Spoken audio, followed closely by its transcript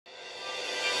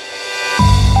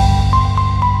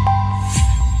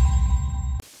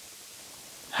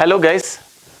Hello guys,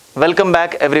 welcome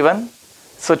back everyone.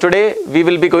 So today we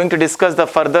will be going to discuss the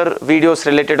further videos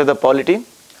related to the polity.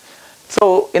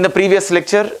 So in the previous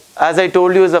lecture, as I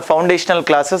told you, is the foundational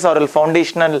classes or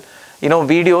foundational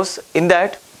videos. In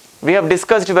that we have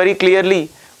discussed very clearly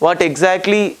what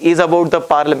exactly is about the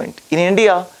parliament. In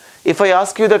India, if I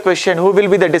ask you the question, who will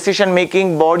be the decision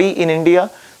making body in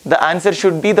India, the answer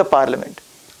should be the parliament.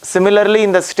 Similarly,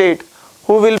 in the state,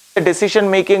 who will be the decision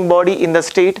making body in the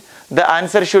state, the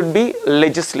answer should be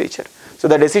legislature. So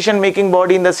the decision making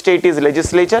body in the state is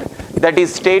legislature, that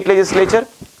is state legislature.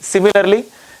 Similarly,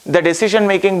 the decision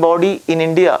making body in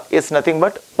India is nothing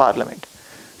but parliament.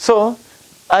 So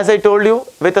as I told you,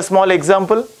 with a small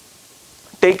example,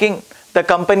 taking the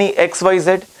company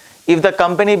XYZ, if the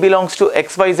company belongs to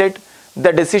XYZ,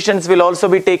 the decisions will also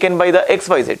be taken by the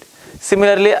XYZ.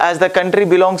 Similarly, as the country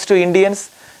belongs to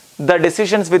Indians, the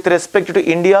decisions with respect to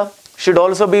India should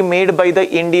also be made by the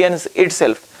Indians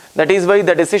itself. That is why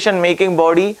the decision making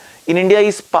body in India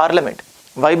is parliament.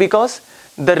 Why? Because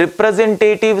the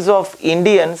representatives of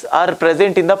Indians are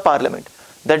present in the parliament.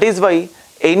 That is why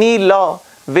any law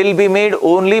will be made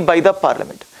only by the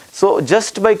parliament. So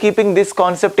just by keeping this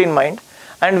concept in mind,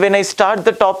 and when I start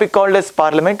the topic called as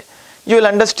parliament, you will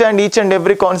understand each and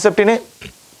every concept in a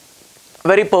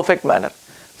very perfect manner.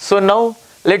 So now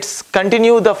let's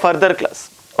continue the further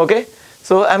class. Okay,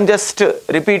 so I'm just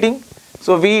repeating.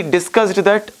 So we discussed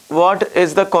that what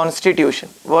is the constitution,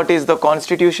 what is the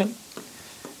constitution,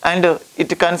 and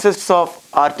it consists of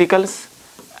articles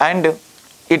and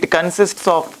it consists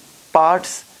of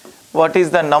parts. What is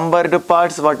the numbered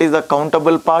parts, what is the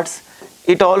countable parts.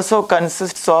 It also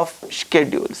consists of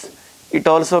schedules. It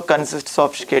also consists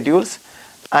of schedules,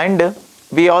 and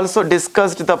we also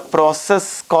discussed the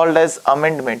process called as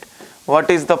amendment.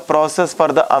 What is the process for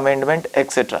the amendment,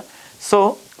 etc.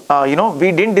 So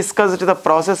we didn't discuss the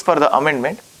process for the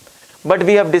amendment, but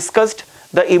we have discussed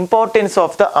the importance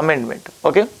of the amendment.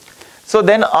 Okay, so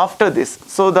then after this,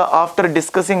 after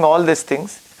discussing all these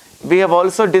things, we have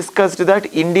also discussed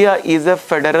that India is a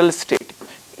federal state.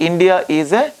 India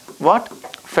is a what?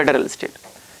 Federal state.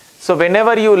 So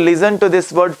whenever you listen to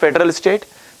this word federal state,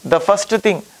 the first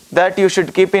thing that you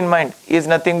should keep in mind is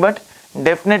nothing but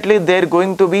definitely there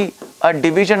going to be a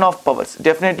division of powers.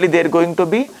 Definitely there going to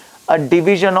be a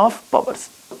division of powers.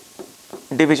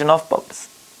 Division of powers.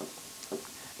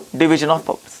 Division of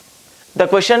powers. The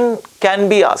question can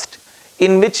be asked,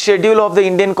 in which schedule of the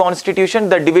Indian Constitution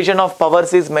the division of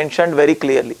powers is mentioned very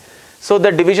clearly. So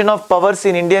the division of powers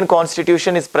in Indian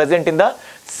Constitution is present in the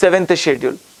 7th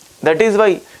schedule. That is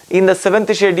why in the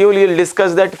 7th schedule you will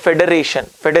discuss that federation.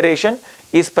 Federation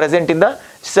is present in the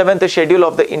 7th schedule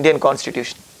of the Indian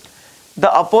Constitution.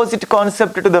 The opposite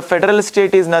concept to the federal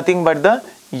state is nothing but the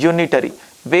unitary,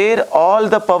 where all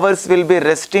the powers will be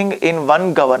resting in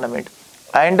one government.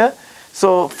 And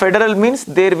so federal means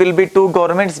there will be two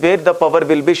governments where the power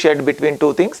will be shared between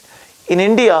two things. In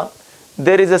India,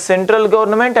 there is a central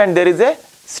government and there is a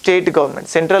state government.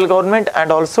 Central government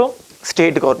and also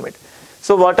state government.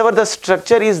 So whatever the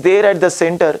structure is there at the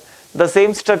center, the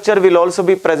same structure will also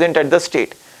be present at the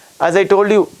state. As I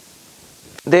told you,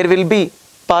 there will be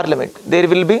parliament. There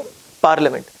will be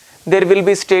parliament. There will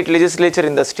be state legislature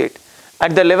in the state.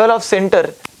 At the level of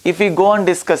center, if we go on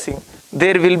discussing,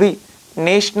 there will be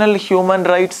National Human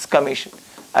Rights Commission.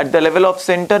 At the level of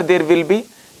center, there will be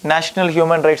National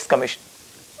Human Rights Commission.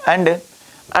 And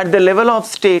at the level of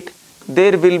state,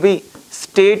 there will be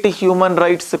State Human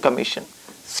Rights Commission.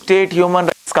 State Human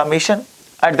Rights Commission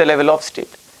at the level of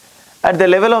state. At the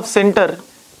level of center,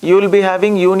 you will be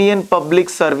having Union Public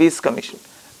Service Commission.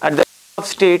 At the level of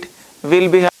state, we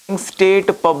will be having State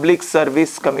Public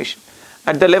Service Commission.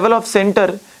 At the level of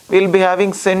center, we will be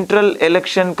having Central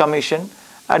Election Commission.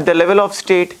 At the level of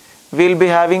state, we will be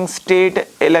having State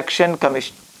Election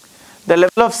Commission. The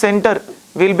level of center,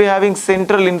 we will be having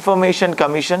Central Information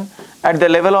Commission. At the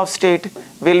level of state,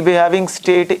 we will be having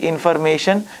State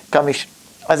Information Commission.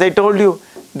 As I told you,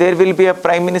 there will be a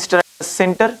Prime Minister at the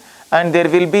center and there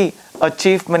will be a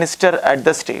Chief Minister at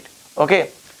the state. Okay,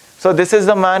 so this is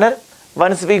the manner.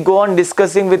 Once we go on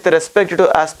discussing with respect to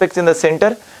aspects in the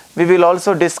center, we will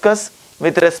also discuss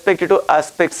with respect to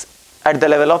aspects at the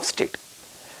level of state.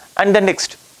 And the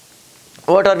next,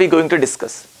 what are we going to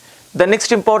discuss? The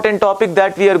next important topic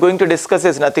that we are going to discuss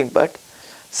is nothing but,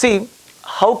 see,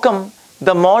 how come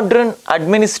the modern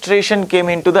administration came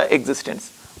into the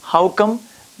existence? How come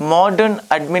modern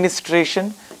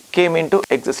administration came into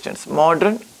existence?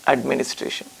 Modern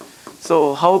administration.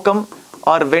 So how come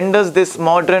or when does this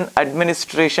modern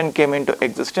administration came into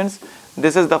existence?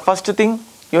 This is the first thing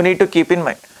you need to keep in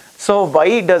mind. So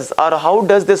why does or how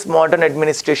does this modern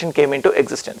administration came into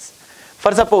existence?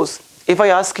 For suppose, if I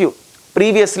ask you,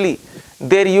 previously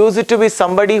there used to be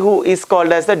somebody who is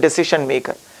called as the decision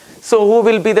maker. So who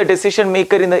will be the decision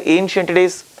maker in the ancient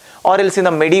days or else in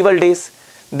the medieval days?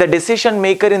 The decision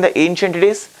maker in the ancient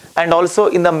days and also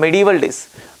in the medieval days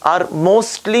are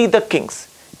mostly the kings.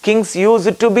 Kings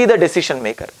used to be the decision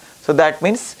maker. So that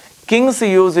means kings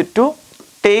used to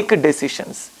take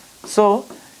decisions. So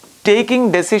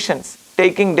taking decisions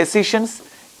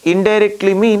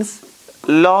indirectly means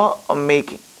law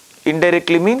making.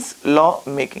 Indirectly means law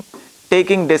making.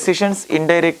 Taking decisions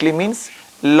indirectly means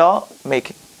law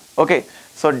making. Okay,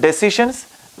 so decisions,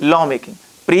 law making.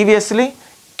 Previously,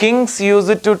 kings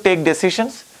used to take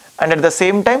decisions, and at the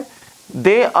same time,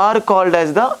 they are called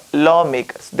as the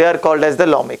lawmakers. They are called as the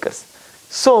lawmakers.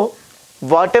 So,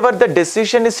 whatever the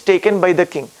decision is taken by the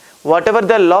king, whatever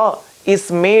the law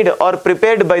is made or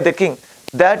prepared by the king,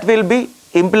 that will be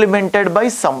implemented by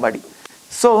somebody.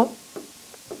 So,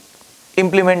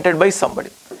 implemented by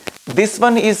somebody. This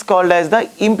one is called as the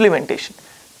implementation.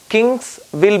 Kings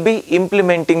will be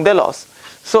implementing the laws.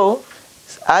 So,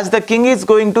 as the king is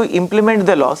going to implement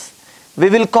the laws, we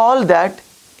will call that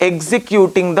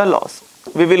executing the laws.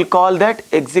 We will call that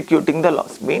executing the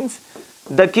laws. Means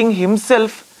the king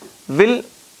himself will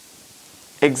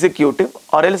executive,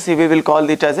 or else we will call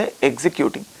it as a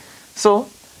executing. So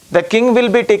the king will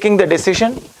be taking the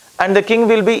decision and the king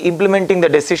will be implementing the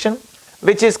decision,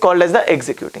 which is called as the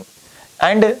executing.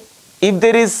 And if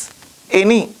there is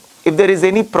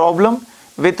any problem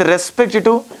with respect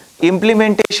to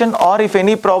implementation, or if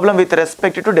any problem with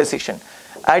respect to decision,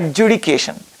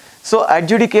 adjudication. So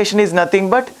adjudication is nothing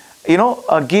but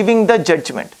giving the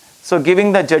judgment. So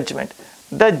giving the judgment.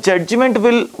 The judgment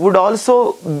would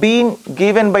also be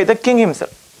given by the king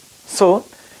himself. So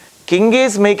king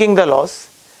is making the laws,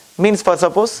 means for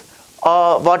suppose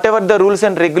whatever the rules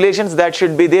and regulations that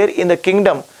should be there in the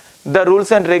kingdom, the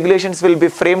rules and regulations will be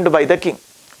framed by the king.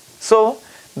 So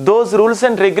those rules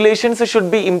and regulations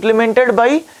should be implemented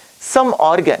by some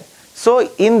organ. So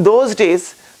in those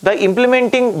days, the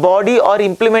implementing body or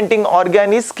implementing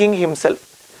organ is king himself.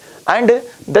 And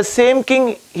the same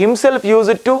king himself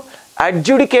used to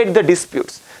adjudicate the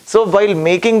disputes. So while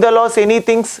making the laws, any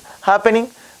things happening,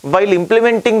 while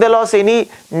implementing the laws, any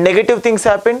negative things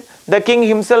happen, the king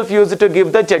himself used to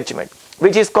give the judgment,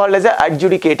 which is called as a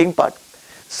adjudicating part.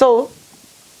 So,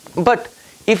 but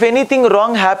if anything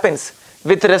wrong happens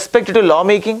with respect to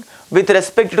lawmaking, with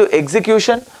respect to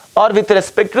execution, or with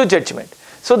respect to judgment,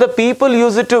 so the people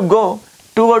used to go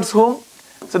towards whom?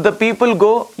 So the people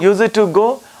used to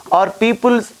go, or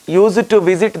people used to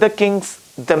visit the kings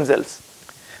themselves.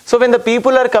 So when the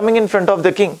people are coming in front of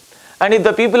the king, and if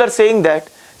the people are saying that,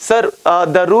 sir,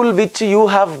 the rule which you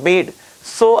have made,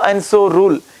 so and so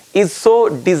rule, is so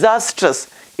disastrous,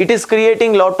 it is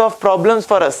creating lot of problems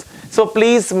for us, so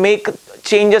please make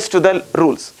changes to the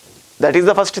rules. That is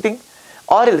the first thing.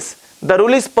 Or else the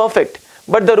rule is perfect,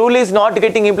 but the rule is not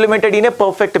getting implemented in a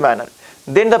perfect manner.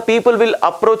 Then the people will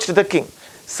approach the king.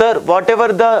 Sir,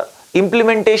 whatever the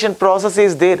implementation process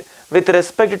is there with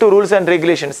respect to rules and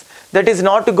regulations, that is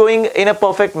not going in a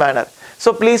perfect manner.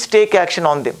 So please take action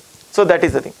on them. So that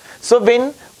is the thing. So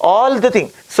when all the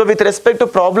thing, so with respect to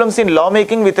problems in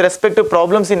lawmaking, with respect to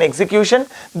problems in execution,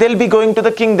 they'll be going to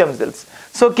the king themselves.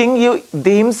 So king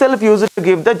himself used to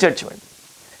give the judgment.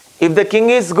 If the king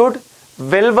is good,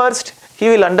 well versed, he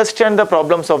will understand the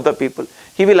problems of the people.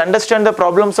 He will understand the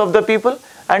problems of the people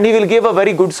and he will give a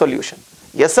very good solution.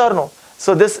 Yes or no?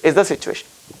 So this is the situation.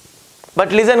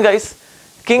 But listen guys,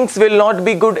 kings will not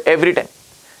be good every time.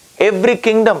 Every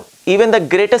kingdom, even the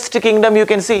greatest kingdom you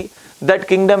can see, that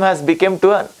kingdom has become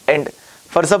to an end.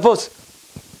 For suppose,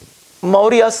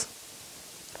 Mauryas,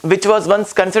 which was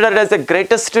once considered as the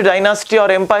greatest dynasty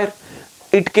or empire,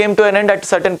 it came to an end at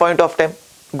certain point of time.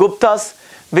 Guptas,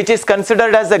 which is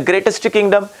considered as the greatest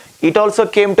kingdom, it also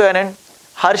came to an end.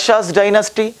 Harsha's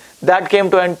dynasty, that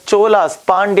came to an end. Cholas,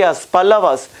 Pandyas,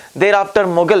 Pallavas, thereafter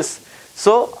Mughals.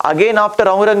 So again after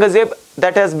Aurangzeb,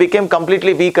 that has become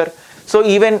completely weaker. So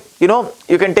even,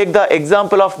 you can take the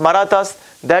example of Marathas,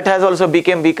 that has also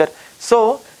become weaker.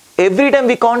 So every time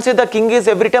we can't say the king is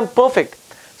every time perfect.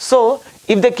 So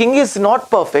if the king is not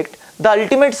perfect, the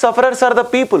ultimate sufferers are the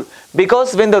people,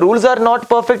 because when the rules are not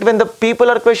perfect, when the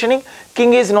people are questioning,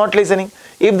 king is not listening.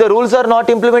 If the rules are not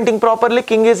implementing properly,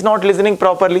 king is not listening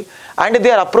properly, and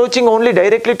they are approaching only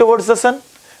directly towards the sun,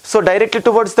 so directly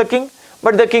towards the king,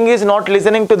 but the king is not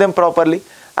listening to them properly.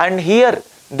 And here,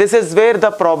 this is where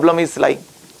the problem is lying.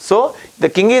 So the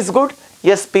king is good,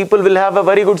 yes, people will have a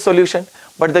very good solution,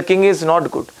 but the king is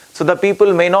not good. So So the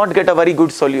people may not get a very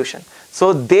good solution.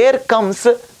 So there comes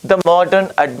the modern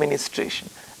administration.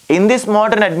 In this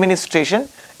modern administration,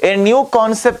 a new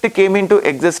concept came into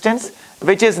existence,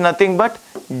 which is nothing but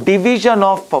division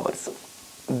of powers.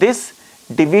 This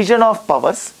division of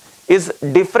powers is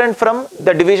different from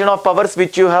the division of powers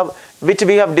which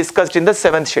we have discussed in the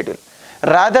 7th schedule.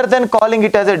 Rather than calling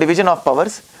it as a division of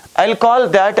powers, I'll call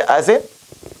that as a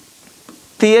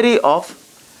theory of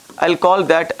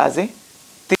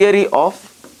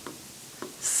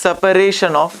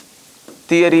separation of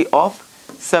powers.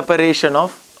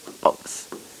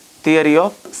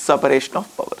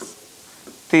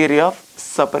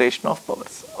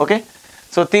 Okay,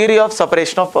 so theory of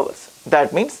separation of powers.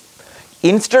 That means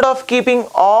instead of keeping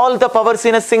all the powers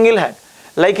in a single hand,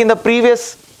 like in the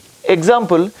previous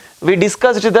example, we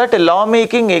discussed that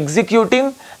lawmaking,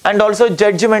 executing and also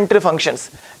judgmental functions,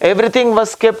 everything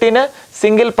was kept in a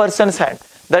single person's hand.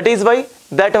 That is why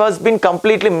that was been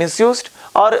completely misused,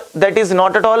 or that is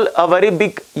not at all a very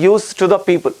big use to the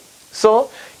people. So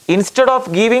instead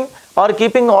of giving or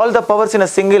keeping all the powers in a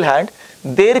single hand,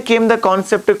 there came the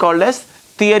concept called as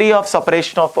theory of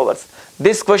separation of powers.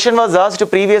 This question was asked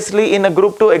previously in a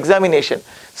group 2 examination.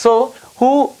 So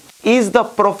who is the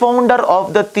profounder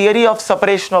of the theory of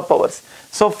separation of powers?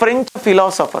 So French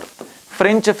philosopher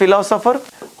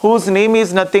whose name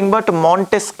is nothing but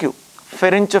Montesquieu.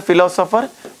 French philosopher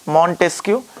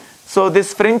Montesquieu. So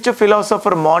this French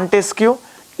philosopher Montesquieu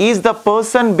is the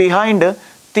person behind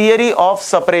theory of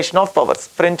separation of powers.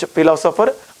 French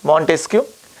philosopher Montesquieu,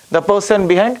 the person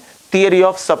behind theory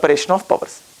of separation of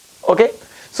powers. Okay,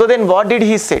 so then what did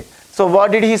he say? So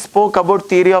what did he spoke about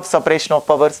theory of separation of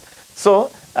powers? So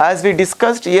as we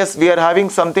discussed, yes, we are having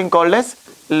something called as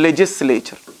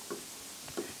legislature.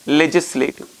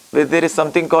 There is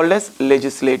something called as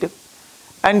legislative,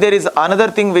 and there is another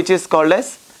thing which is called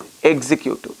as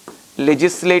executive.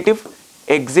 Legislative,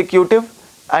 executive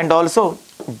and also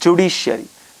judiciary.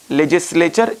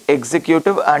 Legislature,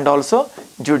 executive and also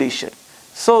judiciary.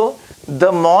 So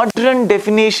the modern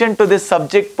definition to this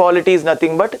subject polity is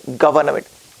nothing but government.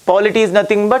 Polity is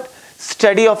nothing but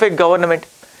study of a government.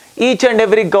 Each and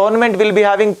every government will be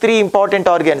having 3 important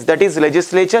organs, that is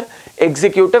legislature,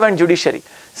 executive and judiciary.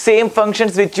 Same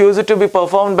functions which used to be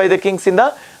performed by the kings in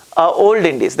the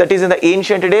olden days, that is in the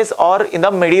ancient days or in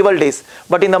the medieval days.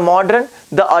 But in the modern,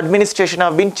 the administration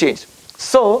have been changed.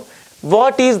 So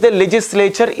what is the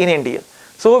legislature in India?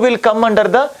 So who will come under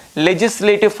the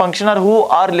legislative function, or who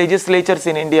are legislatures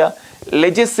in India?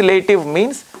 Legislative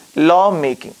means law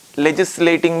making.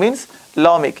 Legislating means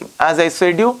law making. As I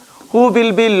said you, who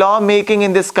will be law making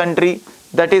in this country?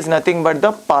 That is nothing but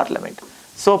the parliament.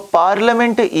 So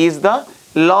parliament is the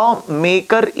law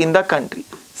maker in the country.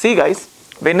 See guys,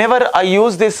 whenever I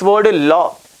use this word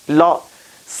law,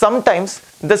 sometimes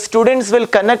the students will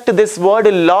connect this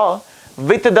word law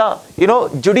with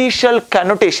the judicial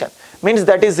connotation, means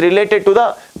that is related to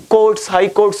the courts, high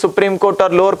court, supreme court or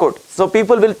lower court. So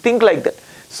people will think like that.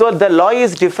 So the law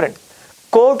is different.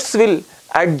 Courts will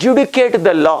adjudicate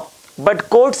the law, but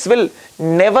courts will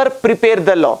never prepare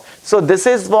the law. So this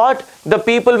is what the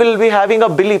people will be having a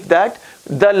belief, that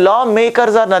the law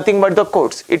makers are nothing but the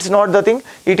courts. It's not the thing.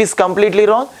 It is completely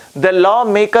wrong. The law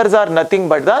makers are nothing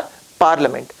but the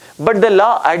parliament. But the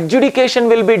law adjudication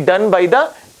will be done by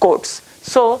the courts.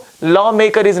 So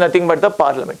lawmaker is nothing but the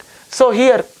parliament. So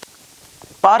here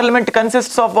parliament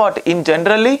consists of what? In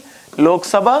generally Lok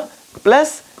Sabha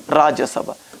plus Rajya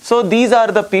Sabha. So these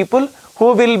are the people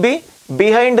who will be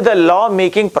behind the law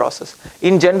making process.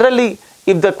 In generally,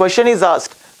 if the question is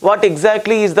asked, what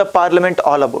exactly is the parliament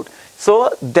all about?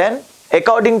 So then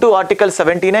according to Article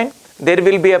 79, there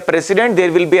will be a president,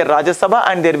 there will be a Rajya Sabha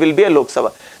and there will be a Lok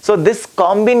Sabha. So this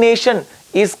combination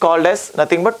is called as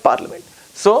nothing but parliament.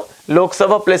 So Lok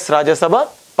Sabha plus Rajya Sabha,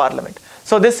 parliament.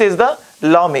 So this is the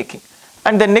law making.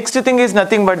 And the next thing is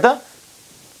nothing but the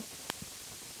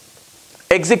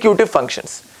executive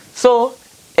functions. So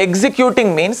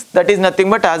executing means that is nothing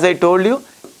but, as I told you,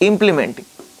 implementing.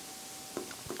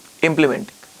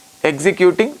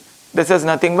 Executing, this is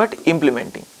nothing but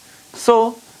implementing.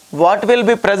 So what will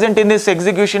be present in this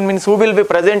execution means who will be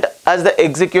present as the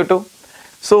executive.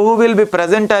 So who will be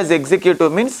present as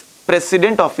executive means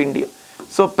President of India.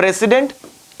 So President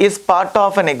is part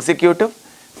of an executive,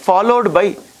 followed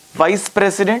by Vice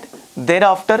President,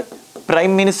 thereafter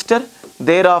Prime Minister,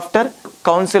 thereafter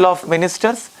Council of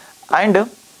Ministers and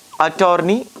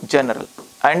Attorney General.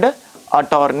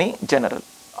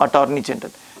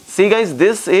 See guys,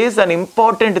 this is an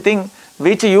important thing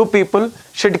which you people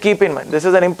should keep in mind. This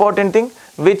is an important thing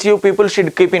which you people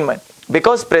should keep in mind.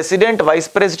 Because President, Vice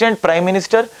President, Prime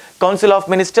Minister, Council of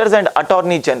Ministers and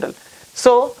Attorney General.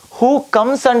 So who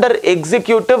comes under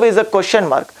executive is a question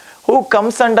mark. Who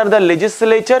comes under the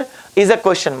legislature is a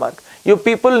question mark. You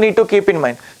people need to keep in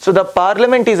mind. So the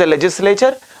parliament is a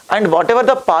legislature, and whatever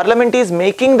the parliament is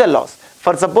making the laws.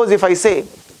 For suppose if I say,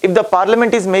 if the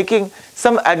parliament is making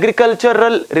some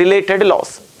agricultural related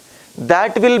laws,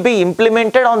 that will be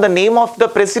implemented on the name of the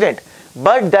president,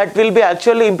 but that will be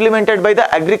actually implemented by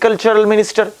the agricultural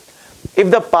minister. If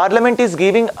the parliament is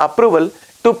giving approval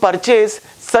to purchase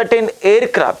certain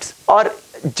aircrafts or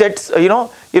jets,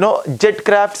 jet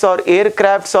crafts or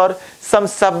aircrafts or some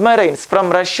submarines from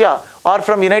Russia or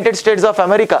from United States of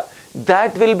America,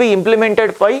 that will be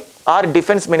implemented by our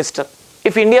defense minister.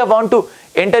 If India want to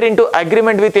enter into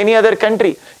agreement with any other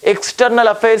country, external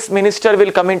affairs minister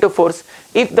will come into force.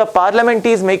 If the parliament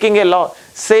is making a law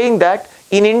saying that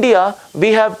in India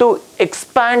we have to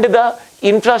expand the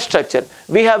infrastructure,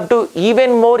 we have to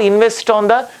even more invest on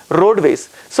the roadways.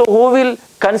 So who will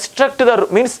construct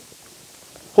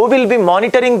who will be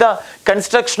monitoring the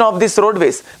construction of these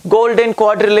roadways? Golden,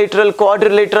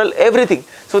 quadrilateral, everything.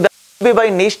 So that will be by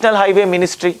National Highway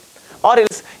Ministry. Or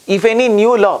else, if any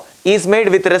new law is made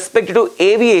with respect to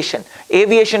aviation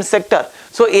sector,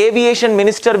 so aviation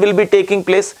minister will be taking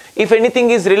place. If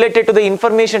anything is related to the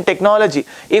information technology,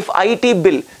 if IT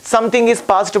bill, something is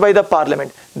passed by the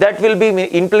parliament, that will be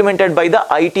implemented by the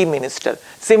IT minister.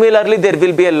 Similarly, there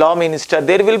will be a law minister,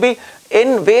 there will be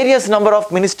in various number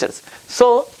of ministers.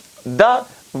 So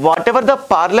whatever the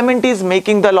parliament is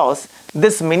making the laws,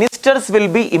 these ministers will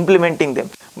be implementing them,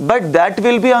 but that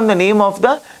will be on the name of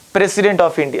the President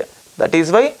of India. That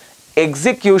is why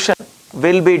execution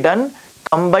will be done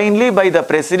combinedly by the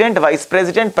President, Vice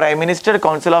President, Prime Minister,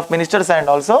 Council of Ministers and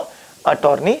also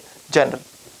Attorney General.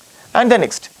 And the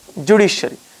next,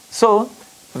 judiciary. So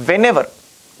whenever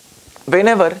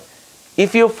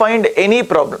if you find any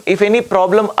problem, if any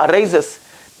problem arises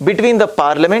between the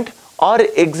parliament or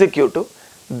executive,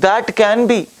 that can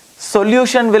be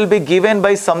solution will be given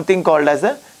by something called as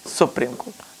a Supreme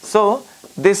Court. So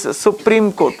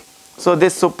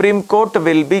this Supreme Court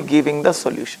will be giving the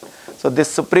solution. So this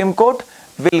Supreme Court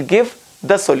will give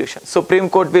the solution. Supreme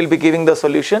Court will be giving the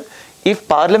solution. If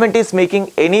Parliament is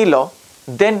making any law,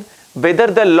 then whether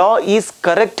the law is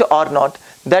correct or not,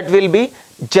 that will be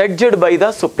judged by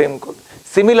the Supreme Court.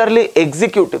 Similarly,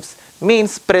 executives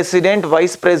means President,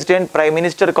 Vice President, Prime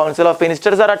Minister, Council of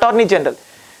Ministers or Attorney General.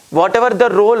 Whatever the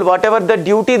role, whatever the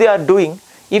duty they are doing,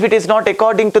 if it is not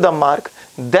according to the mark,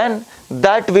 then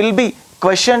that will be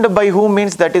questioned by whom,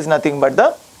 means that is nothing but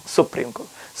the Supreme Court.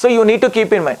 So you need to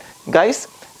keep in mind, guys,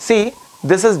 see,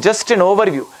 this is just an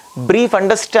overview, brief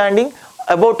understanding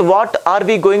about what are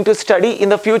we going to study in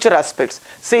the future aspects.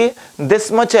 See,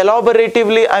 this much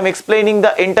elaboratively I am explaining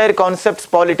the entire concepts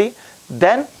polity,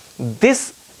 then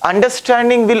this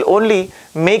understanding will only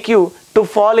make you to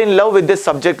fall in love with this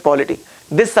subject polity.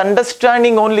 This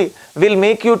understanding only will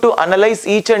make you to analyze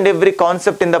each and every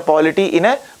concept in the polity in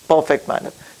a perfect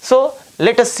manner. So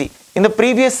let us see. In the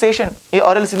previous session,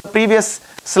 or else in the previous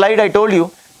slide, I told you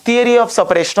theory of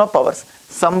separation of powers.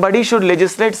 Somebody should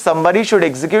legislate, somebody should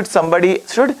execute, somebody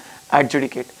should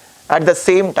adjudicate. At the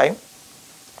same time,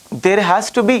 there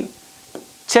has to be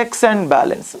checks and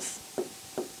balances.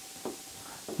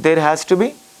 There has to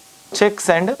be checks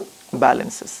and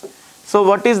balances. So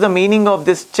what is the meaning of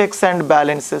this checks and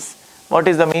balances? What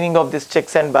is the meaning of this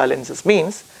checks and balances?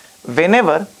 Means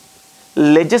whenever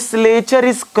legislature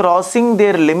is crossing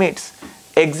their limits,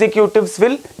 executives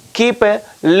will keep a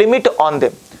limit on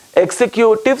them.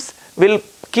 Executives will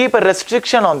keep a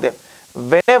restriction on them.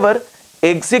 Whenever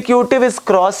executive is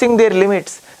crossing their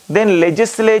limits, then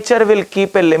legislature will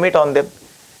keep a limit on them.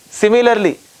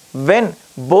 Similarly, when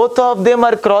both of them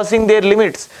are crossing their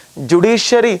limits,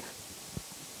 judiciary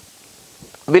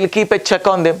will keep a check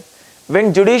on them.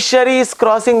 When judiciary is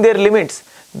crossing their limits,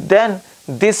 then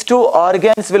these two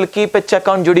organs will keep a check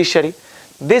on judiciary.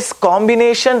 This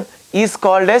combination is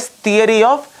called as theory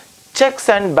of checks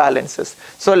and balances.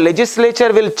 So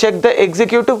legislature will check the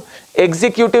executive,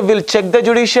 executive will check the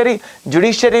judiciary,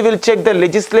 judiciary will check the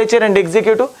legislature and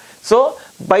executive. So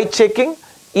by checking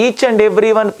each and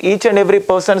every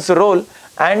person's role,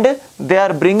 and they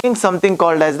are bringing something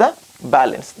called as the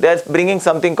balance. They are bringing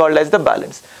something called as the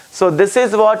balance. So this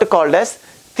is what called as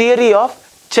theory of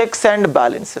checks and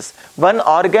balances. One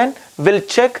organ will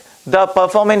check the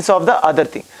performance of the other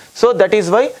thing. So that is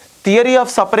why theory of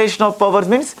separation of powers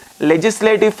means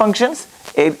legislative functions,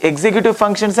 executive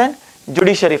functions and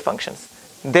judiciary functions.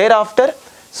 Thereafter,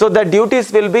 so the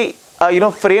duties will be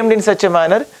framed in such a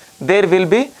manner, there will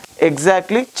be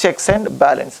exactly checks and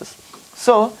balances.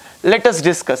 So let us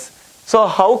discuss. So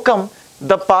how come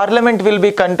the parliament will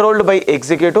be controlled by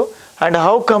executive, and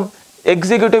how come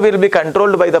executive will be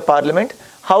controlled by the parliament?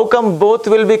 How come both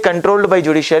will be controlled by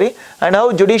judiciary, and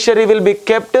how judiciary will be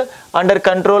kept under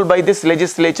control by this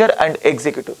legislature and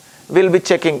executive? We'll be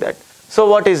checking that. So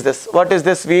what is this? What is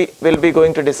this we will be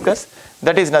going to discuss?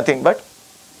 That is nothing but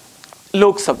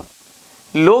Lok Sabha.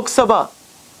 Lok Sabha,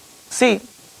 see,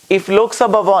 if Lok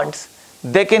Sabha wants,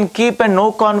 they can keep a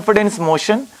no confidence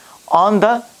motion on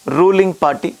the ruling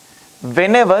party.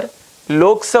 Whenever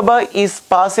Lok Sabha is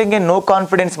passing a no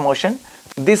confidence motion,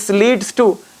 this leads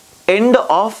to end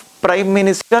of Prime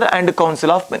Minister and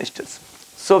Council of Ministers.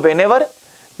 So whenever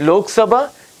Lok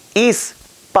Sabha is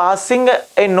passing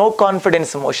a no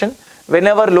confidence motion,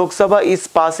 whenever Lok Sabha is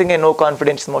passing a no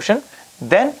confidence motion,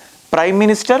 then Prime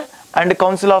Minister and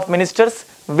Council of Ministers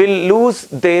will lose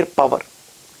their power.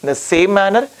 In the same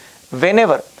manner,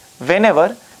 whenever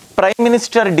Prime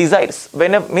Minister desires,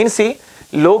 means see,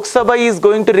 Lok Sabha is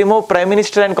going to remove Prime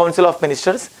Minister and Council of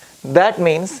Ministers, that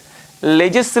means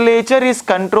legislature is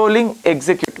controlling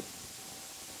executive.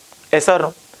 Yes or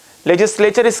no?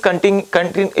 Legislature is controlling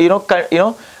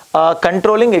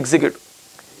executive.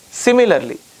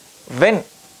 Similarly, when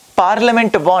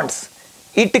Parliament wants,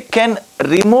 it can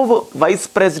remove Vice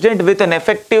President with an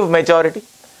effective majority.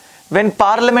 When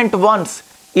Parliament wants,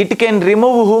 it can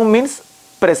remove whom means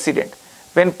President.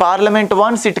 When Parliament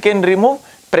wants, it can remove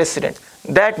President.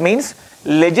 That means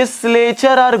legislature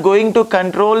are going to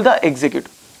control the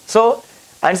executive. So,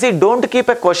 and see, don't keep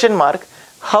a question mark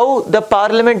how the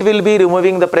Parliament will be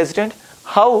removing the President,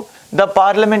 how the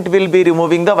Parliament will be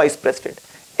removing the Vice President.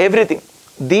 Everything.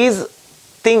 These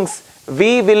things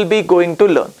we will be going to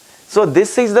learn. So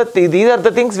these are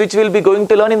the things which we will be going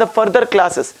to learn in the further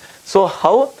classes. So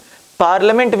how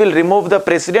Parliament will remove the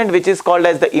President, which is called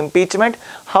as the impeachment,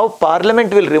 how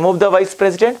Parliament will remove the Vice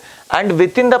President, and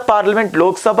within the Parliament,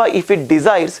 Lok Sabha, if it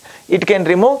desires, it can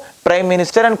remove Prime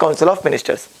Minister and Council of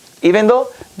Ministers. Even though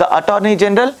the Attorney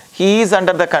General, he is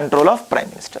under the control of Prime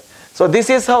Minister. So this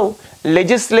is how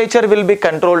legislature will be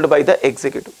controlled by the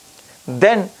executive.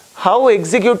 Then how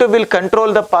executive will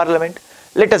control the Parliament?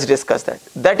 Let us discuss that.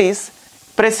 That is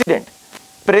President.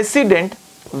 President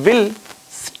will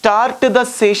start the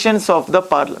sessions of the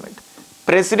Parliament.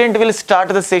 President will start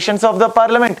the sessions of the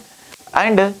Parliament,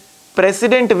 and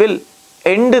President will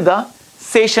end the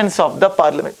sessions of the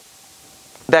Parliament.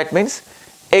 That means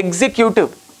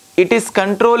executive, it is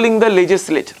controlling the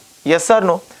legislature. Yes or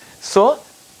no? So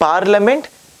Parliament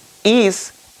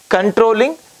is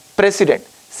controlling President.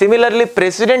 Similarly,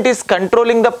 President is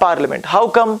controlling the Parliament. How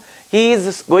come? He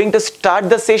is going to start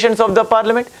the sessions of the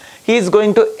Parliament. He is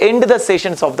going to end the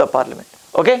sessions of the Parliament.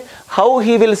 Okay? How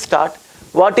he will start?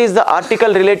 What is the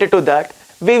article related to that?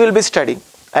 We will be studying.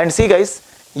 And see guys,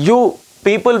 you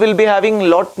people will be having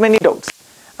many doubts.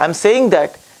 I am saying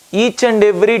that each and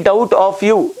every doubt of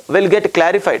you will get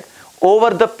clarified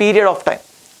over the period of time.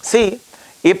 See,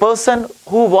 a person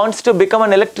who wants to become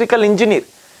an electrical engineer,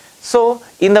 so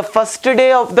in the first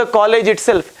day of the college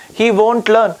itself, he won't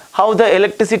learn how the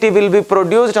electricity will be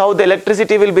produced, how the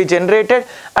electricity will be generated,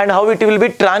 and how it will be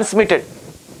transmitted.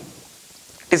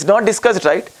 It's not discussed,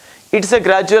 right? It's a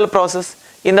gradual process.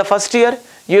 In the first year,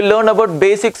 you learn about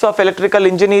basics of electrical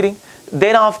engineering.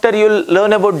 Then after, you'll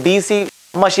learn about DC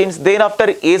machines. Then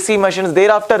after AC machines.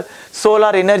 Thereafter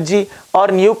solar energy or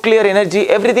nuclear energy,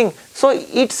 everything. So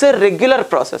it's a regular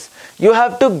process. You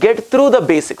have to get through the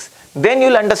basics. Then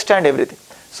you'll understand everything.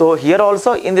 So here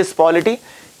also in this polity,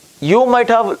 you might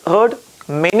have heard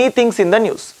many things in the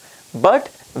news, but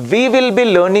we will be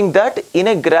learning that in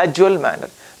a gradual manner.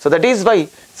 So that is why,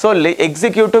 so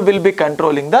executive will be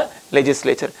controlling the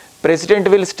legislature. President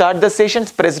will start the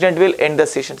sessions, President will end the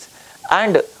sessions.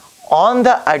 And on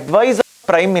the advice of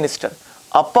Prime Minister,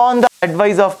 upon the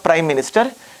advice of Prime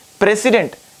Minister,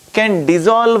 President can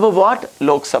dissolve what?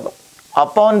 Lok Sabha.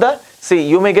 Upon the, see,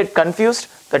 you may get confused.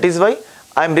 That is why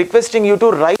I am requesting you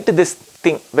to write this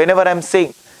thing whenever I am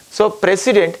saying. So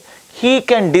President, he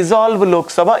can dissolve Lok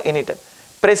Sabha anytime.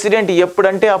 President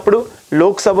eppudante appudu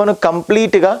Lok Sabhanu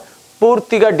complete ga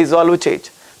పూర్తిగా dissolve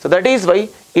చేయొచ్చు. So that is why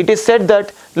it is said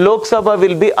that Lok Sabha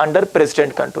will be under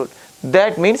President control.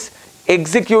 That means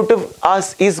executive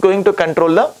is going to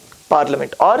control the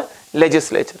Parliament or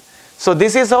legislature. So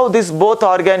this is how these both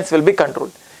organs will be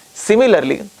controlled.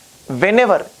 Similarly,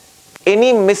 whenever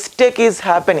any mistake is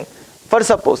happening, for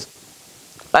suppose,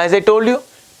 as I told you,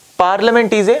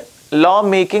 Parliament is a law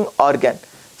making organ.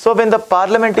 So when the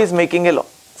Parliament is making a law,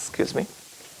 excuse me,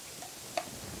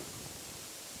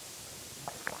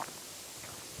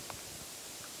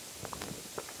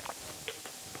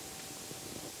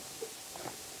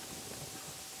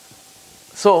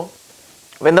 So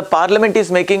when the parliament is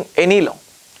making any law,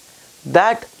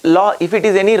 that law, if it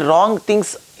is any wrong things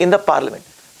in the parliament,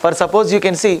 for suppose you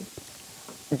can see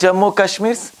Jammu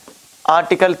Kashmir's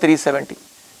article 370,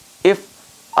 if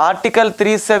article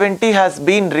 370 has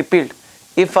been repealed,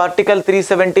 if article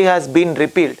 370 has been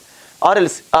repealed, or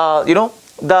else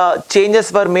the changes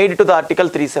were made to the article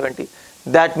 370,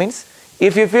 that means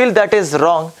if you feel that is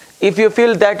wrong, if you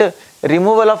feel that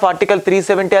removal of article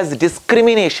 370 as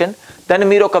discrimination, then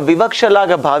మీరు ఒక వివక్ష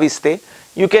లాగా భావిస్తే,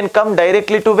 you can come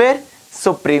directly to where?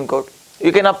 Supreme Court.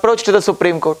 You can approach to the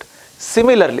Supreme Court.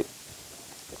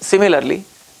 Similarly,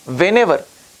 whenever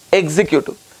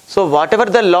executive, so whatever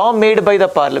the law made by the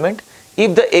parliament, if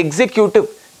the executive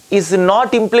is not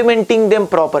implementing them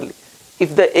properly, if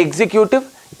the executive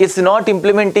is not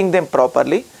implementing them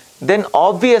properly, then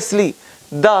obviously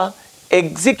the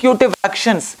executive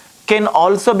actions can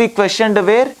also be questioned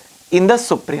where? In the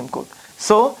Supreme Court.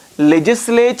 So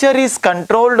legislature is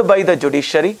controlled by the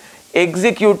judiciary,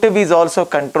 executive is also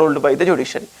controlled by the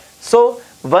judiciary. So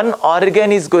one organ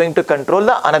is going to control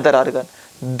the another organ.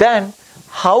 Then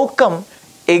how come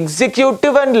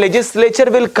executive and legislature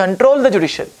will control the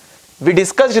judiciary? We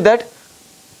discussed that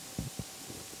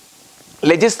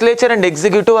legislature and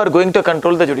executive are going to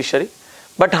control the judiciary,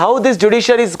 but how this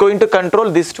judiciary is going to control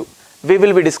these two, we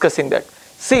will be discussing that.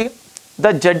 See,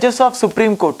 the judges of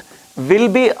Supreme Court will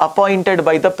be appointed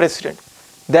by the president.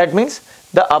 That means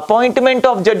the appointment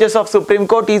of judges of Supreme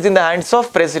Court is in the hands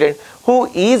of president, who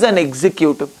is an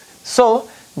executive. So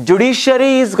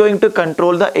judiciary is going to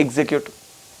control the executive.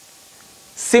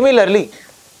 Similarly,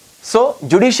 so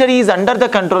judiciary is under the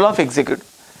control of executive.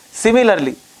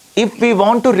 Similarly, if we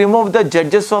want to remove the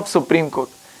judges of Supreme Court,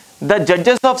 the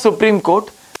judges of Supreme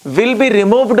Court will be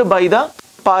removed by the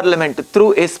parliament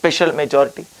through a special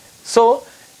majority. So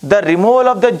the removal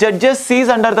of the judges is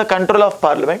under the control of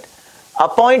parliament,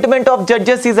 appointment of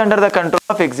judges is under the control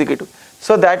of executive.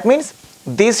 So that means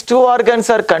these two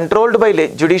organs are controlled by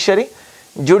judiciary.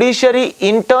 Judiciary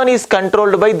in turn is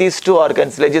controlled by these two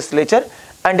organs, legislature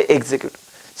and executive.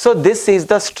 So this is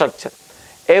the structure.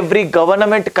 Every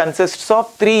government consists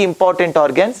of three important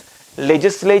organs: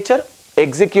 legislature,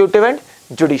 executive and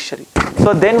judiciary.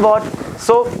 So then what?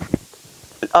 So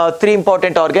three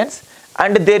important organs,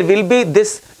 and there will be this,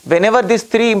 whenever these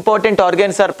three important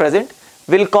organs are present,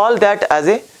 we'll call that as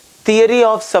a theory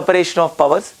of separation of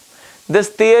powers. This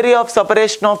theory of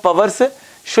separation of powers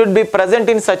should be present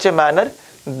in such a manner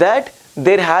that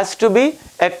there has to be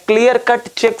a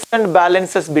clear-cut checks and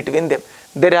balances between them.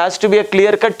 There has to be a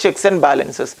clear-cut checks and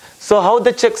balances. So how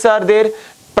the checks are there?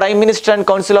 Prime Minister and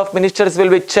Council of Ministers will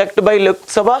be checked by Lok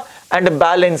Sabha and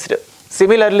balanced.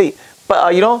 Similarly,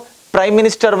 Prime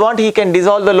Minister he can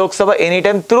dissolve the Lok Sabha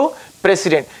anytime through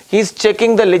president. He is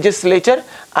checking the legislature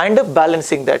and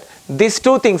balancing that. These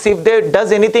two things, if they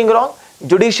does anything wrong,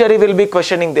 judiciary will be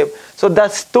questioning them. So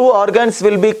thus two organs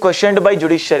will be questioned by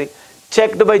judiciary,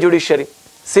 checked by judiciary.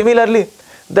 Similarly,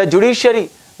 the judiciary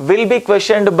will be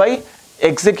questioned by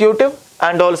executive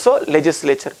and also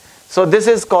legislature. So this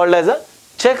is called as a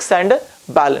checks and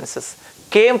balances.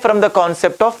 Came from the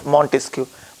concept of Montesquieu.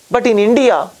 But in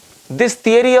India, this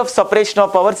theory of separation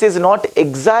of powers is not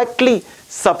exactly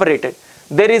separated.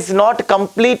 There is not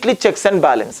completely checks and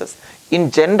balances. In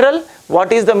general,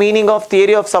 what is the meaning of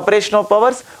theory of separation of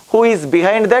powers? Who is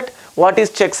behind that? What is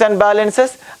checks and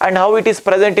balances? And how it is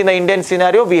present in the Indian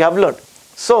scenario, we have learned.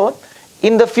 So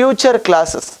in the future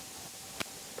classes,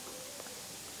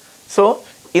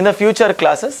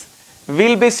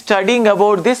 we'll be studying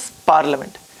about this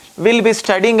parliament. We'll be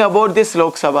studying about this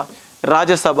Lok Sabha,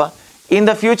 Rajya Sabha. In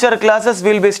the future classes,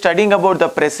 we'll be studying about the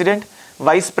president,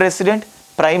 vice president,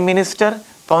 prime minister,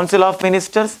 council of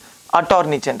ministers,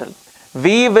 attorney general.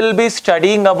 We will be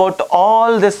studying about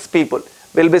all these people.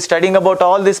 We'll be studying about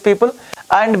all these people,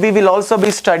 and we will also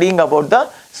be studying about the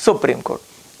Supreme Court.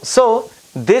 So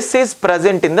this is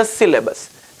present in the syllabus.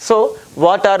 So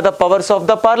what are the powers of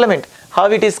the parliament? How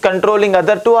it is controlling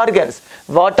other two organs?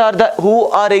 Who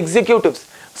are executives?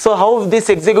 So how this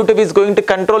executive is going to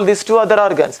control these two other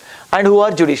organs, and who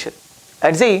are judiciary?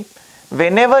 And see,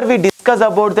 whenever we discuss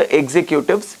about the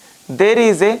executives, there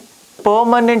is a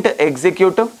permanent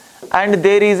executive and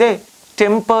there is a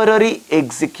temporary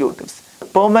executives.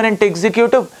 Permanent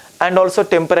executive and also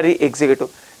temporary executive.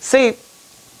 See,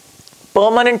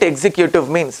 permanent executive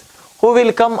means who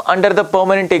will come under the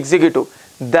permanent executive?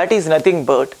 That is nothing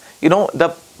but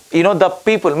the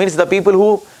people, means the people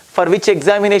who, for which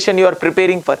examination you are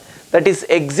preparing for, that is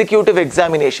executive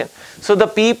examination. So the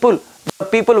people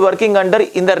working under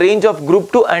in the range of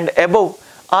group 2 and above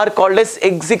are called as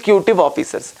executive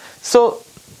officers. So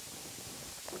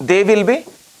they will be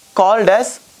called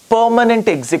as permanent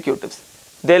executives.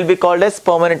 They will be called as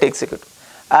permanent executive.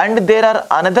 And there are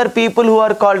another people who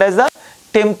are called as the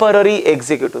temporary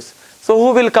executives. So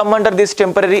who will come under this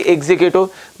temporary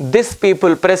executive? These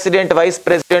people, President, Vice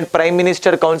President, Prime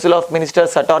Minister, Council of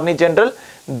Ministers, Attorney General,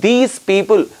 these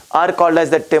people are called as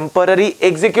the temporary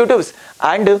executives,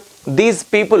 and these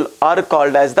people are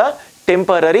called as the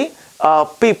temporary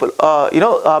people,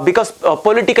 because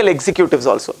political executives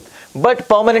also. But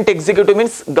permanent executive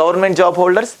means government job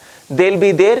holders. They'll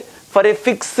be there for a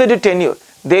fixed tenure.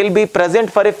 They'll be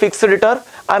present for a fixed term,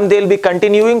 and they'll be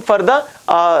continuing for the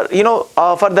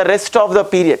for the rest of the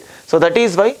period. So that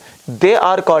is why they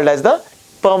are called as the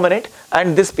permanent,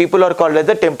 and these people are called as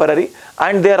the temporary,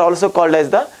 and they are also called as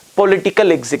the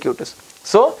political executives.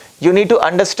 So you need to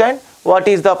understand what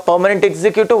is the permanent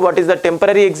executive, what is the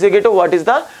temporary executive, what is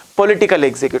the political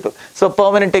executive. So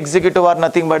permanent executive are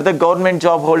nothing but the government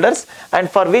job holders, and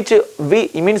for which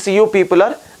you people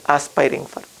are aspiring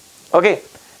for. Okay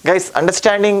guys,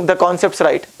 understanding the concepts,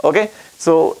 right? Okay,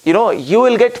 so you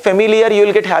will get familiar, you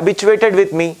will get habituated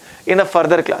with me in the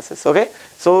further classes. Okay,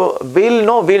 so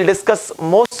we'll discuss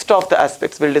most of the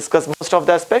aspects.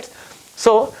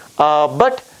 So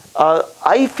but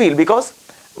I feel, because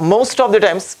most of the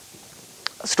times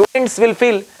students will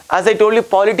feel, as I told you,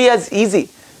 polity as easy,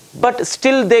 but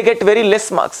still they get very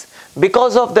less marks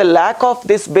because of the lack of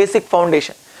this basic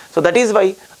foundation. So that is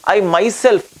why I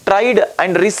myself tried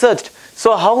and researched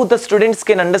so how the students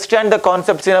can understand the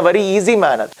concepts in a very easy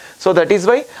manner. So that is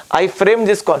why I framed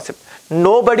this concept.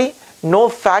 Nobody, no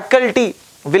faculty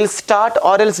will start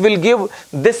or else will give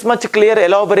this much clear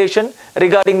elaboration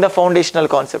regarding the foundational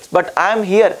concepts. But I am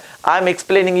here, I am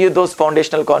explaining you those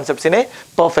foundational concepts in a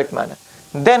perfect manner.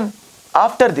 Then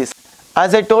after this,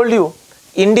 as I told you,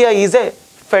 India is a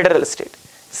federal state.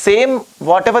 Same,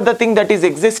 whatever the thing that is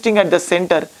existing at the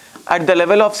center, at the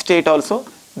level of state also,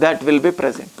 that will be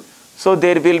present. So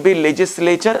there will be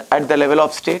legislature at the level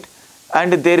of state,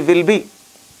 and there will be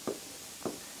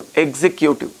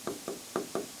executive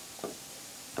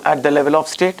at the level of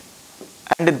state,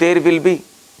 and there will be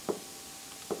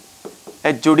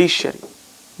a judiciary.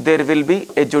 There will be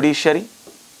a judiciary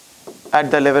at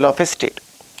the level of a state.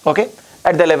 Okay,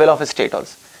 at the level of a state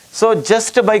also. So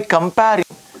just by comparing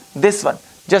this one,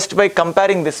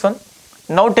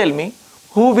 now tell me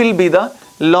who will be the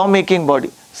lawmaking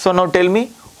body. So now tell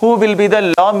me who will be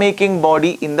the lawmaking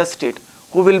body in the state.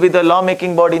 Who will be the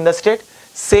lawmaking body in the state?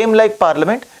 Same like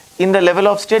parliament, in the level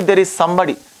of state there is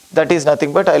somebody, that is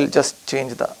nothing but, I'll just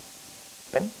change the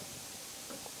pen.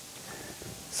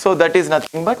 So that is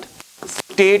nothing but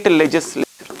state legislature.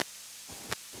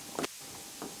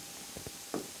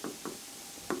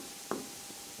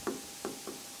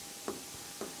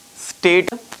 State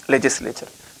legislature.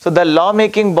 So the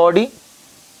lawmaking body,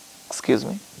 excuse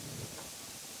me.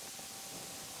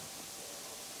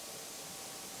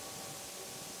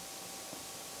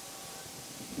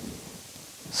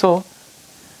 So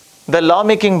the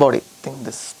lawmaking body, I think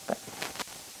this.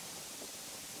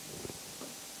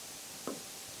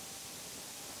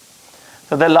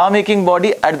 So the lawmaking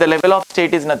body at the level of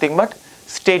state is nothing but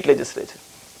state legislature.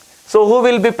 So who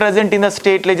will be present in the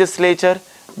state legislature?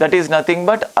 That is nothing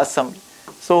but assembly.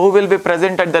 So who will be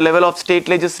present at the level of state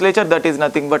legislature? That is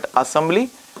nothing but assembly.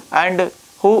 And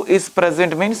who is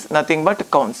present means nothing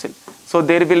but council. So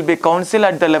there will be council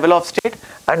at the level of state,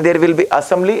 and there will be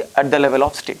assembly at the level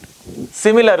of state.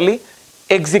 Similarly,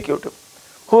 executive.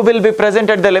 Who will be present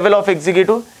at the level of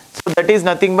executive? So that is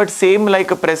nothing but same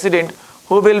like a president.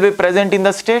 Who will be present in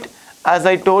the state? As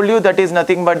I told you, that is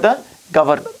nothing but the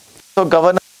governor. So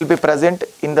governor will be present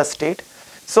in the state.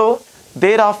 So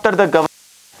thereafter the governor,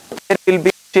 there will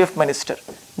be chief minister.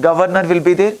 Governor will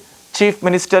be there, chief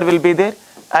minister will be there,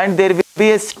 and there will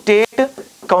be a state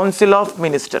council of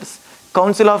ministers.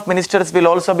 Council of ministers will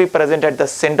also be present at the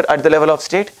center, at the level of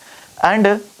state.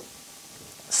 And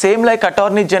same like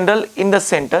attorney general in the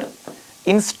center,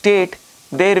 in state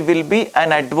there will be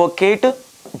an advocate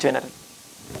general.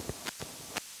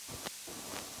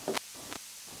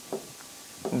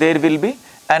 There will be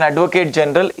an advocate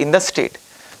general in the state.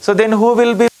 So then who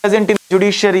will be present in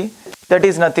judiciary? That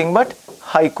is nothing but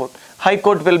high court. High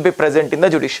court will be present in the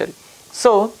judiciary.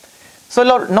 So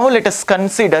now let us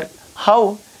consider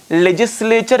how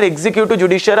legislature, executive,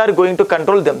 judiciary are going to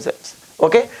control themselves.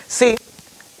 Okay, see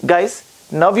guys,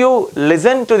 now you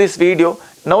listen to this video,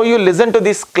 now you listen to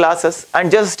these classes,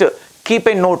 and just keep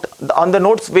a note on the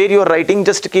notes where you are writing.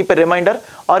 Just keep a reminder,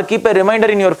 or keep a reminder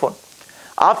in your phone.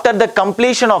 After the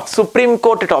completion of Supreme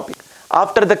Court topic,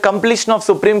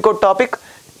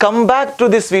 come back to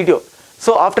this video.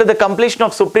 So after the completion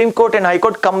of Supreme Court and High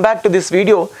Court, come back to this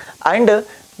video, and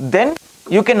then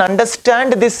you can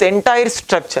understand this entire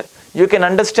structure. You can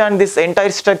understand this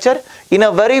entire structure in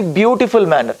a very beautiful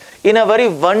manner, in a very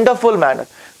wonderful manner.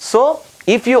 So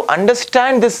if you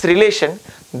understand this relation,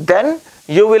 then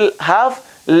you will have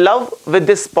love with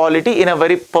this polity in a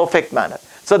very perfect manner.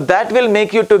 So that will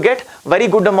make you to get very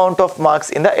good amount of marks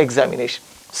in the examination.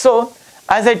 So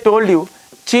as I told you,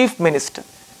 Chief Minister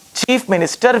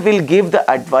will give the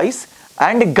advice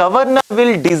and Governor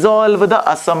will dissolve the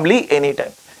assembly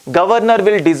anytime. Governor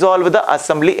will dissolve the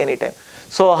assembly anytime.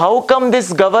 So how come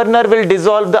this Governor will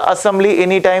dissolve the assembly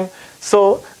anytime?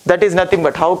 So that is nothing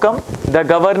but how come the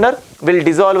Governor will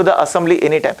dissolve the assembly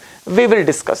anytime? We will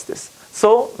discuss this.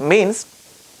 So means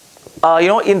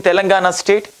in Telangana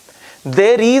state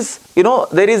there is in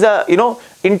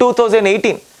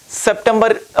 2018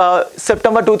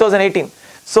 September 2018.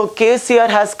 So KCR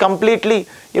has completely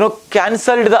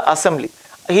cancelled the assembly.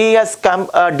 He has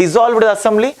dissolved the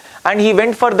assembly and he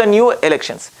went for the new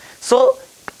elections. So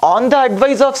on the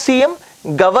advice of CM,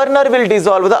 Governor will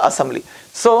dissolve the assembly.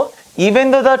 So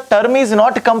even though the term is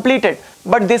not completed,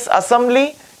 but this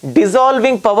assembly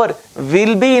dissolving power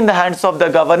will be in the hands of the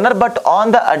Governor, but on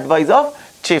the advice of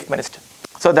Chief Minister.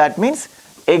 So that means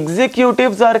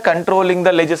executives are controlling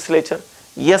the legislature.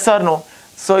 Yes or no?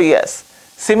 So yes.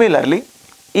 Similarly,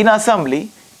 in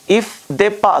assembly, if they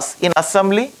pass a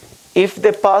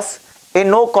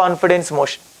no confidence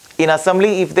motion,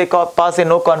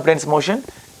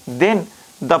 then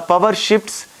the power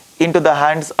shifts into the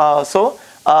hands.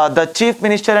 The Chief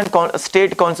Minister and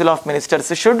State Council of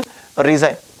Ministers should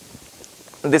resign.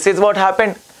 This is what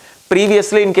happened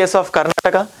previously in case of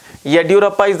Karnataka.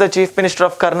 Yediyurappa is the Chief Minister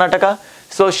of Karnataka.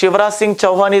 So Shivraj Singh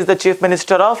Chauhan is the Chief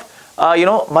Minister of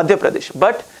Madhya Pradesh.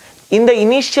 But in the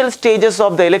initial stages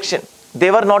of the election,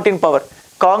 they were not in power.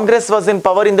 Congress was in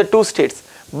power in the two states.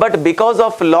 But because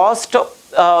of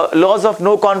laws of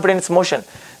no confidence motion,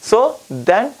 so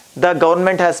then the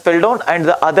government has fell down and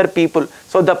the other people.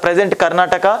 So the present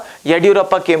Karnataka,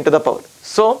 Yediyurappa came to the power.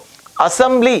 So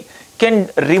assembly can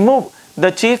remove the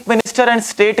Chief Minister and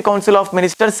State Council of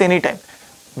Ministers anytime.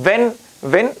 When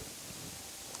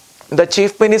the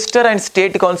Chief Minister and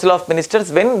State Council of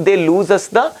Ministers, when they loses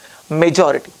the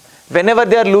majority. Whenever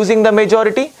they are losing the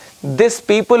majority, this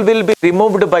people will be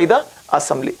removed by the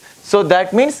assembly. So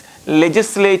that means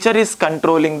legislature is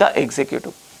controlling the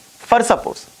executive. For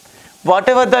suppose,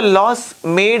 whatever the laws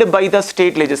made by the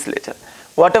state legislature,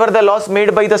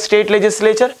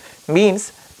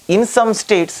 means in some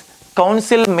states,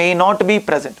 council may not be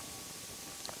present.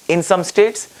 In some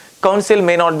states, council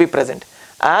may not be present.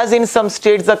 As in some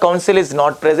states, the council is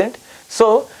not present.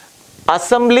 So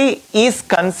assembly is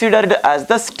considered as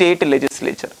the state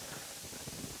legislature.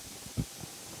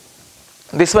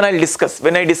 This one I will discuss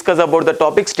when I discuss about the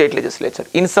topic state legislature.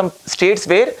 In some states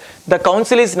where the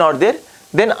council is not there,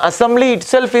 then assembly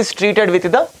itself is treated with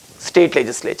the state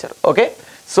legislature. Okay.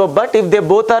 So, but if they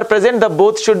both are present, the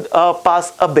both should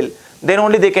pass a bill. Then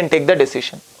only they can take the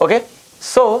decision. Okay.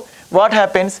 So, what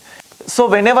happens? So,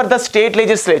 whenever the state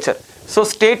legislature, so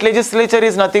state legislature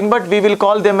is nothing but we will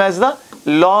call them as the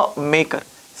lawmaker.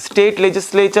 State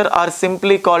legislature are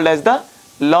simply called as the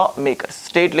lawmakers.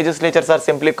 State legislatures are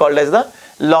simply called as the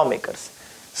lawmakers.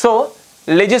 So,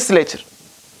 legislature.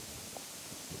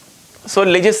 So,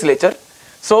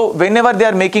 whenever they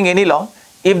are making any law,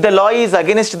 if the law is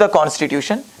against the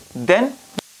constitution, then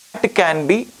it can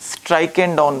be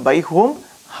stricken down by whom?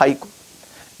 High Court.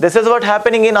 This is what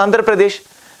happening in Andhra Pradesh.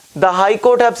 The High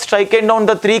Court have stricken down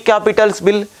the 3 capitals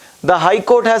bill. The High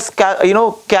Court has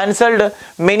cancelled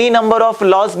many number of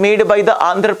laws made by the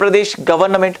Andhra Pradesh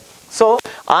government. So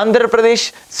Andhra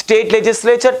Pradesh state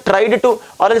legislature tried to,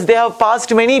 or else they have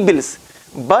passed many bills,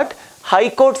 but High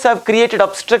Courts have created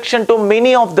obstruction to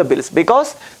many of the bills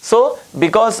because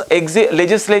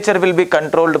legislature will be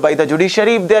controlled by the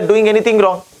judiciary if they are doing anything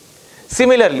wrong.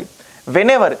 Similarly,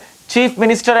 whenever Chief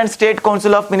Minister and State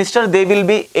Council of Ministers, they will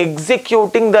be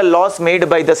executing the laws made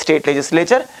by the state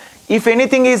legislature. If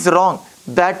anything is wrong,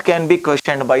 that can be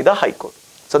questioned by the High Court.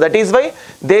 So that is why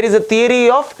there is a theory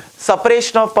of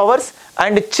separation of powers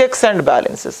and checks and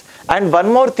balances. And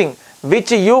one more thing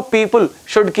which you people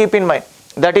should keep in mind,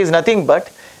 that is nothing but,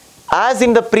 as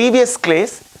in the previous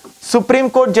case, Supreme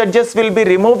Court judges will be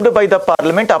removed by the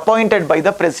Parliament, appointed by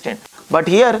the President. But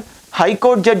here, High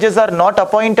Court judges are not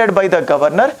appointed by the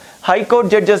Governor. High Court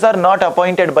judges are not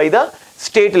appointed by the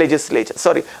state legislature.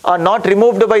 Sorry, are not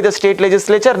removed by the state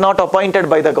legislature, not appointed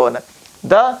by the Governor.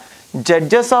 The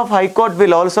Judges of High Court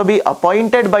will also be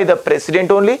appointed by the President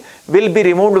only, will be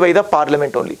removed by the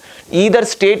Parliament only. Either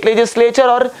state legislature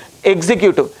or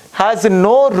executive has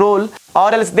no role,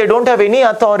 or else they don't have any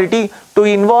authority to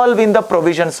involve in the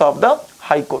provisions of the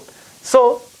High Court.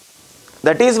 So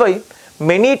that is why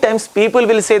many times people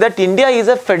will say that India is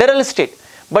a federal state,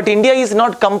 but India is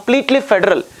not completely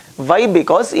federal. Why?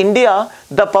 Because India,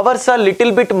 the powers are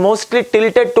little bit mostly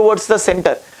tilted towards the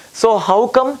center. So how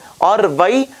come or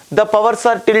why the powers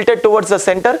are tilted towards the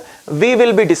center? We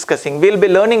will be discussing, we will be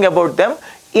learning about them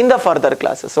in the further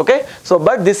classes, okay? So,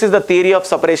 but this is the theory of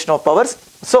separation of powers.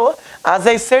 So, as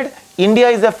I said, India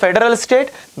is a federal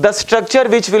state. The structure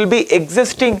which will be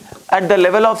existing at the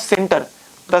level of center,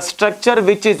 the structure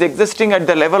which is existing at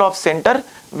the level of center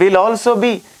will also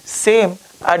be same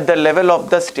at the level of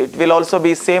the state, will also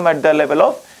be same at the level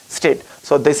of state.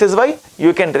 So, this is why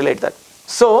you can relate that.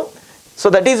 So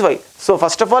that is why. So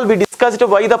first of all, we discussed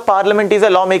why the Parliament is a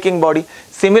lawmaking body.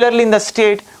 Similarly, in the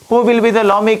state, who will be the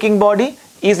lawmaking body?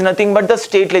 Is nothing but the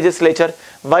state legislature.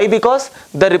 Why? Because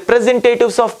the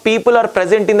representatives of people are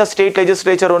present in the state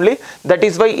legislature only. That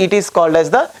is why it is called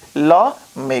as the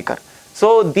lawmaker.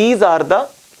 So these are the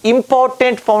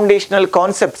important foundational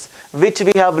concepts which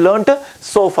we have learnt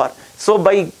so far. So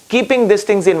by keeping these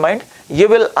things in mind, you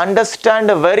will understand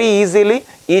very easily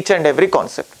each and every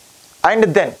concept. And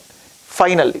then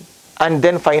finally,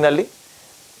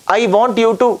 I want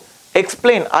you to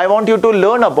explain, I want you to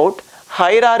learn about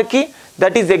hierarchy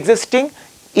that is existing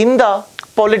in the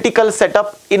political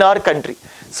setup in our country.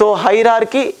 So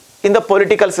hierarchy in the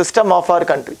political system of our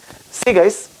country. See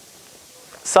guys,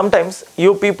 sometimes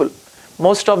you people,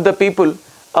 most of the people,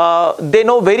 they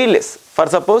know very less. For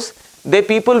suppose, the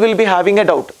people will be having a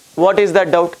doubt. What is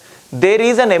that doubt? There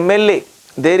is an MLA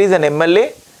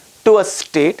to a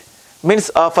state, means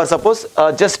for suppose,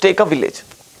 just take a village.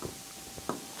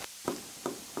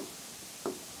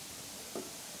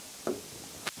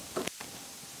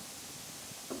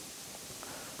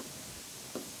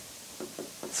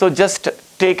 So just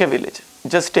take a village,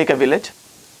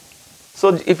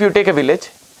 So if you take a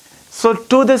village, so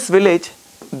to this village,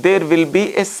 there will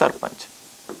be a sarpanch.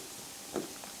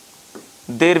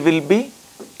 There will be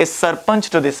a sarpanch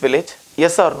to this village.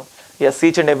 Yes or no? Yes,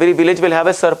 each and every village will have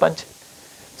a sarpanch.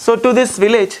 So to this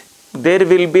village, there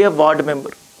will be a ward member.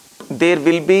 There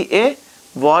will be a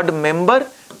ward member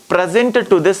present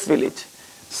to this village.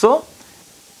 So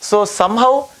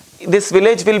somehow this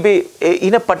village will be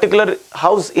in a particular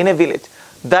house in a village.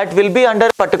 That will be under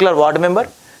a particular ward member.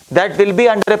 That will be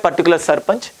under a particular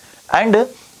sarpanch. And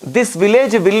this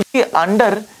village will be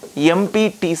under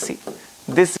MPTC.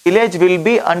 This village will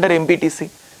be under MPTC.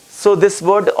 So this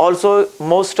word also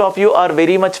most of you are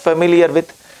very much familiar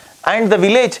with. And the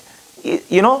village,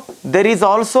 you know, there is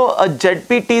also a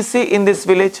ZPTC in this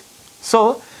village.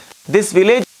 So this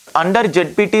village under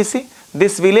ZPTC,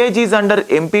 this village is under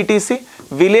MPTC,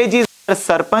 village is under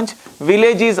sarpanch,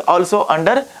 village is also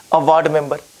under a ward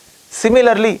member.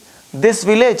 Similarly, this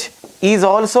village is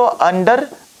also under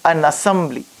an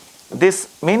assembly. This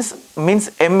means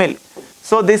ML.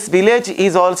 So this village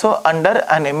is also under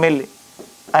an MLA.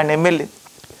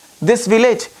 This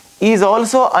village is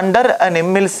also under an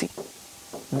MLC.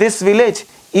 This village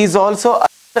is also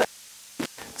under,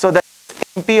 so that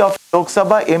is MP of Lok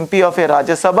Sabha, MP of a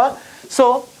Rajya Sabha.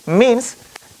 So means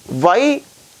why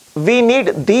we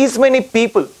need these many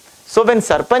people. So when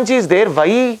sarpanch is there,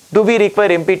 why do we require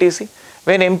MPTC?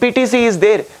 When MPTC is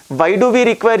there, why do we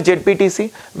require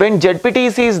ZPTC? When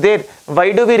ZPTC is there,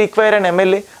 why do we require an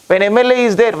MLA? When MLA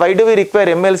is there, why do we require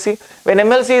MLC? When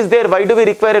MLC is there, why do we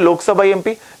require a Lok Sabha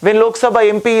MP? When Lok Sabha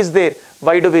MP is there,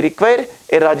 why do we require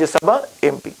a Rajya Sabha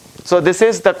MP? So this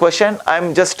is the question I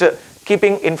am just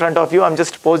keeping in front of you. I am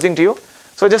just posing to you.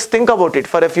 So just think about it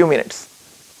for a few minutes.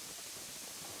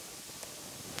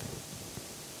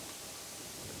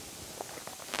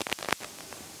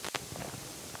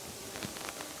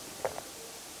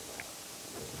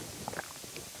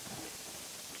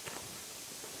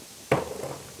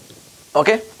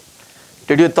 Okay,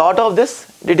 did you thought of this?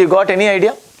 Did you got any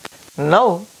idea?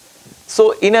 Now,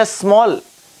 so in a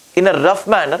rough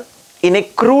manner, in a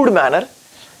crude manner,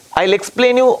 I'll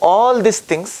explain you all these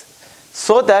things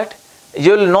so that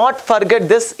you will not forget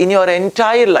this in your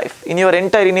entire life, in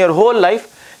your whole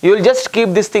life. You will just keep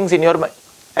these things in your mind.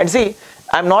 And see,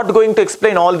 I'm not going to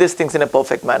explain all these things in a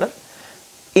perfect manner,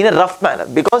 in a rough manner,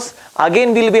 because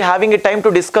again we'll be having a time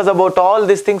to discuss about all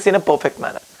these things in a perfect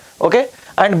manner. Okay,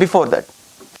 and before that,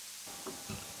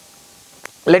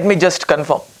 let me just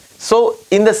confirm. So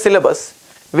in the syllabus,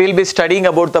 we will be studying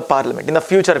about the Parliament in the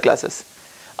future classes.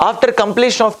 After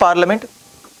completion of Parliament,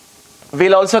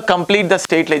 we'll also complete the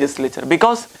state legislature,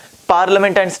 because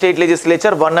parliament and state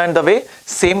legislature one and the way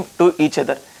same to each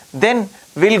other. Then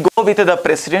we'll go with the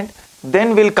president,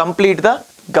 then we'll complete the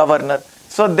governor.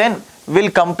 So then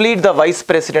we'll complete the vice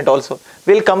president also.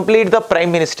 We'll complete the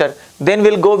prime minister. Then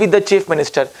we'll go with the chief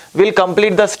minister. We'll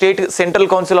complete the state central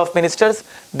council of ministers.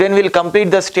 Then we'll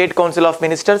complete the state council of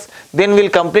ministers. Then we'll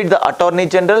complete the attorney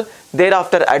general.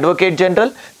 Thereafter advocate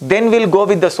general. Then we'll go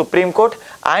with the Supreme Court.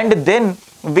 And then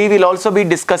we will also be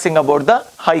discussing about the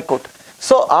High Court.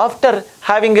 So after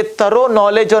having a thorough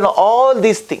knowledge on all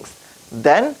these things,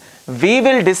 then we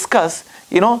will discuss,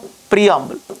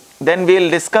 preamble. Then we will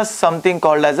discuss something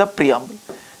called as a preamble.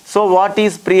 So what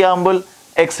is preamble,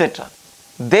 etc.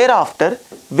 Thereafter,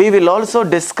 we will also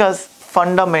discuss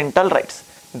fundamental rights.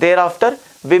 Thereafter,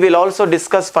 we will also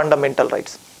discuss fundamental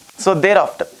rights. So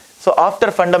after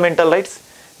fundamental rights,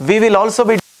 we will also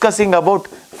be discussing about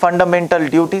fundamental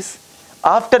duties.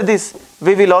 After this,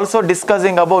 we will also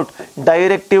discussing about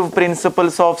directive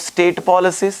principles of state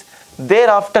policies.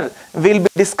 Thereafter, we will be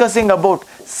discussing about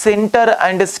center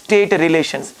and state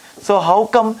relations. So how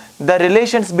come the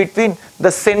relations between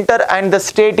the center and the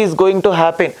state is going to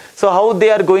happen? So how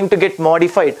they are going to get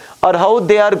modified, or how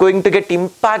they are going to get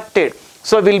impacted?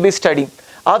 So we'll be studying.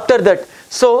 After that,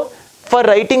 so for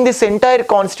writing this entire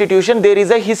constitution, there is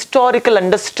a historical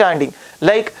understanding,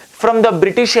 like from the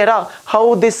British era,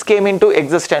 how this came into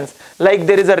existence. Like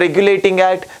there is a regulating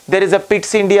act, there is a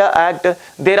Pitt's India Act,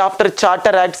 thereafter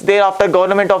Charter Acts, thereafter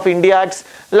Government of India Acts.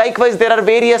 Likewise, there are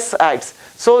various acts.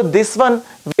 So this one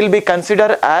will be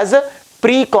considered as a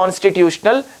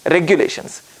pre-constitutional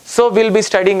regulations. So we'll be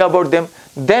studying about them.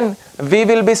 Then we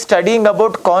will be studying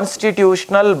about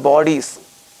constitutional bodies.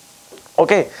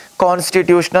 Okay,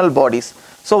 constitutional bodies.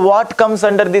 So what comes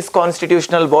under this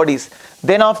constitutional bodies?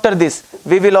 Then after this,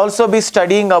 we will also be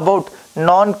studying about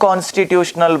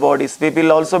non-constitutional bodies. We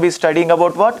will also be studying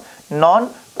about what?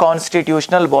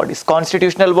 Non-constitutional bodies.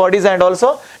 Constitutional bodies and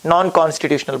also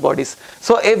non-constitutional bodies.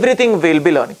 So everything we'll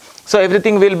be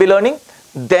learning.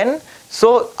 Then,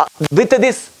 with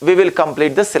this, we will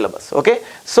complete the syllabus. Okay.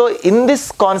 So in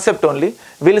this concept only,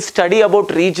 we'll study about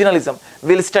regionalism.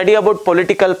 We'll study about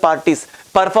political parties,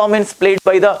 performance played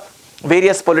by the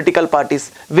various political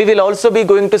parties. We will also be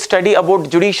going to study about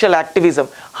judicial activism,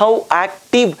 how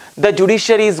active the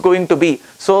judiciary is going to be.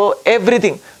 So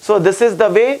everything. So this is the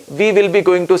way we will be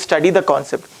going to study the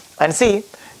concept. And see,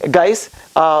 guys,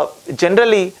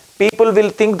 generally people will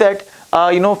think that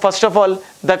first of all,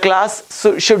 the class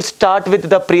should start with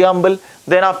the preamble,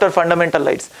 then after fundamental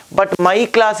rights. But my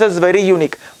class is very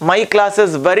unique. My class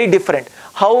is very different.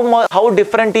 How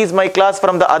different is my class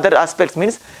from the other aspects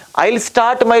means, I'll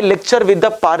start my lecture with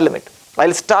the parliament.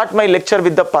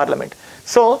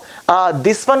 So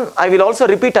this one I will also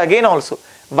repeat again also.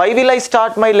 Why will I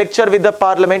start my lecture with the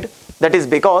parliament? That is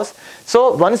because,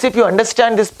 so once if you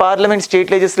understand this parliament, state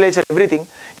legislature, everything,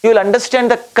 you will understand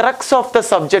the crux of the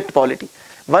subject polity.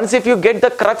 Once if you get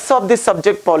the crux of this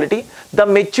subject polity, the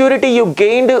maturity you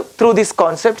gained through these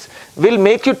concepts will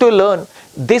make you to learn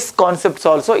these concepts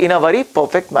also in a very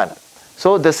perfect manner.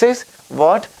 So this is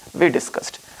what we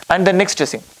discussed. And the next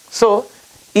thing, so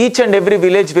each and every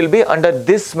village will be under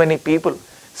this many people.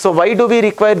 So why do we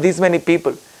require these many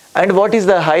people? And what is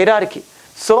the hierarchy?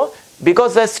 So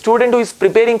because the student who is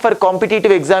preparing for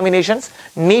competitive examinations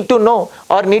need to know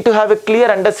or need to have a clear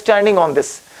understanding on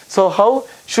this. So how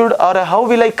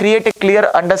will I create a clear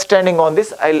understanding on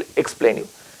this? I'll explain you.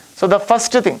 So the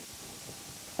first thing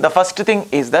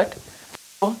is that,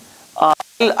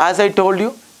 as I told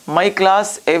you, my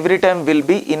class every time will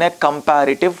be in a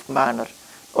comparative manner.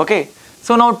 Okay.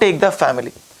 So now take the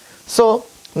family. So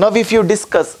now if you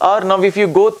discuss or now if you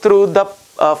go through the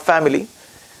family.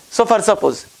 So for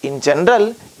suppose in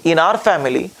general in our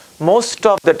family, most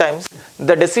of the times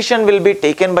the decision will be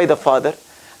taken by the father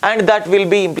and that will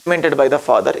be implemented by the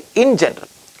father in general.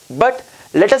 But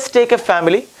let us take a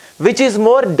family which is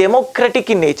more democratic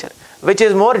in nature.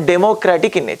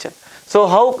 So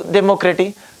how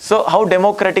democratic? So how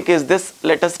democratic is this?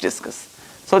 Let us discuss.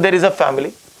 So there is a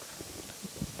family.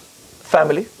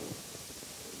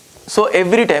 So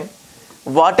every time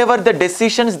whatever the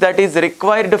decisions that is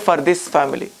required for this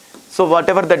family,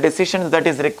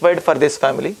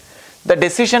 the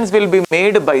decisions will be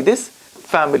made by this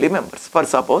family members. For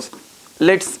suppose,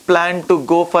 let's plan to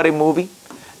go for a movie,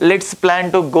 let's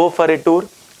plan to go for a tour,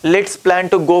 let's plan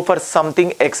to go for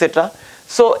something, etc.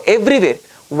 So everywhere,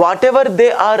 whatever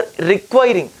they are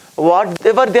requiring,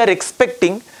 whatever they are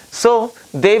expecting, so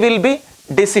they will be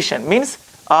decision, means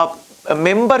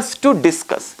members to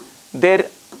discuss. There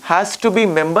has to be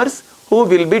members who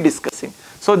will be discussing.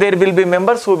 So there will be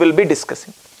members who will be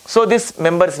discussing. So these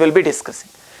members will be discussing.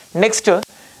 Next,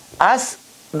 as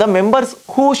the members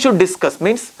who should discuss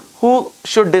means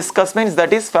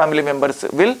that is family members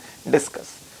will discuss.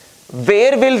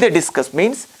 Where will they discuss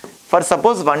means, for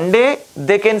suppose one day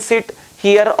they can sit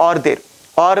here or there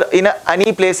or in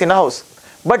any place in a house,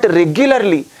 but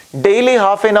regularly, daily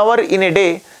half an hour in a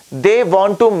day, they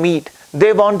want to meet,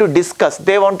 they want to discuss,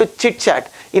 they want to chit chat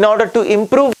in order to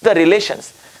improve the relations.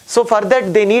 So for that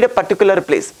they need a particular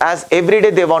place, as every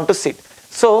day they want to sit.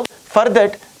 So for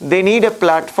that they need a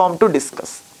platform to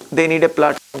discuss. They need a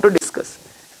platform to discuss.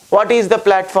 What is the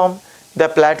platform? The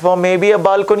platform may be a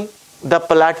balcony, the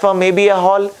platform may be a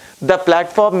hall, the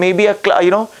platform may be a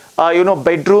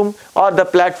bedroom, or the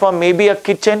platform may be a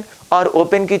kitchen or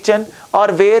open kitchen, or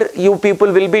where you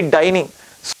people will be dining.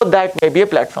 So that may be a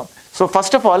platform. So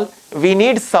first of all, we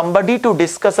need somebody to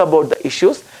discuss about the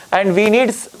issues, and we need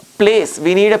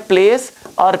a place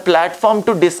or platform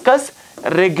to discuss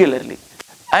regularly.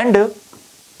 And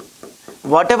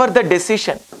whatever the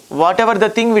decision, whatever the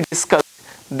thing we discuss,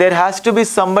 there has to be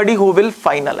somebody who will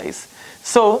finalize.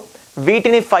 So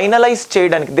వీటిని finalise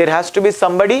చేయడానికి there has to be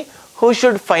somebody who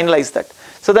should finalize that.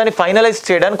 So దాన్ని finalise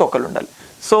చేయడానికి ఒకరు ఉండాలి.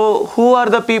 So who are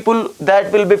the people that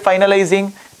will be finalizing?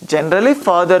 Generally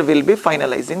father will be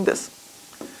finalizing this.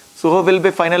 So who will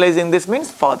be finalizing this means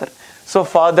father. So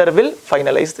father will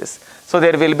finalize this. So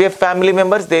there will be a family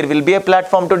members, there will be a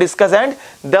platform to discuss, and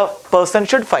the person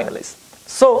should finalize.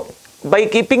 So by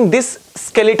keeping this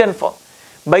skeleton form,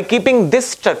 by keeping this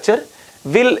structure,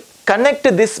 we'll connect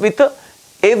this with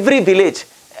every village.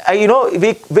 We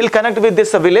will connect with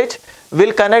this village,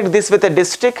 we'll connect this with a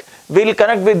district, we'll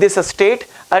connect with this state,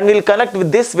 and we'll connect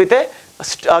with this with a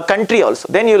country also.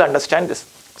 Then you'll understand this.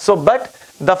 So but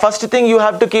the first thing you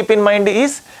have to keep in mind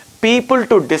is people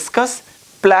to discuss,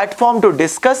 platform to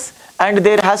discuss, and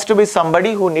there has to be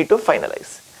somebody who need to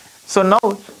finalize. So now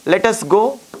let us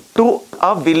go to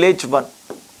a village one.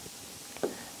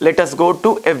 Let us go to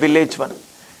a village one.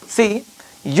 See,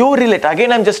 you relate,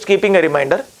 again I'm just keeping a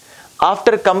reminder,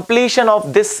 after completion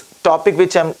of this topic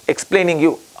which I'm explaining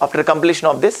you, after completion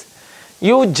of this,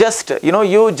 you just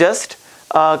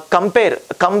come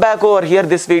back over here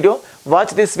this video,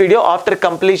 watch this video after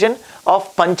completion of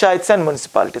panchayats and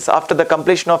municipalities. After the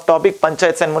completion of topic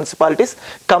panchayats and municipalities,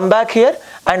 come back here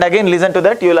and again listen to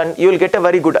that, you will get a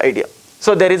very good idea.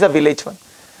 So there is a village one.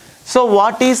 So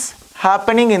what is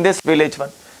happening in this village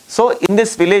one? So in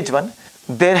this village one,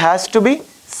 there has to be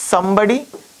somebody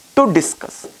to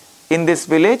discuss. In this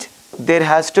village, there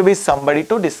has to be somebody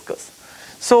to discuss.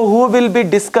 So who will be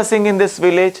discussing in this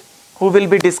village? Who will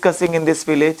be discussing in this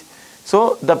village?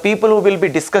 So the people who will be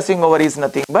discussing over is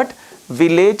nothing but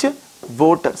village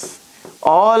voters.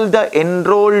 All the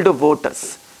enrolled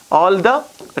voters, all the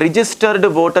registered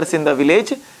voters in the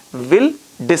village will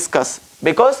discuss,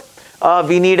 because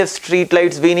we need a street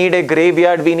lights, we need a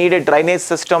graveyard, we need a drainage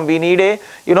system, we need a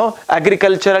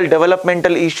agricultural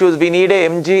developmental issues, we need a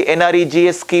MG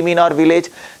NREGS scheme in our village.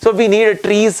 So we need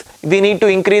trees, we need to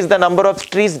increase the number of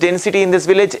trees density in this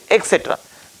village, etc.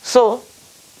 So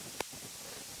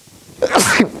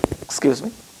excuse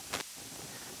me,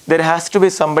 there has to be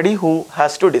somebody who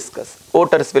has to discuss.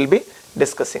 Voters will be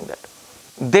discussing that.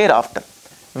 Thereafter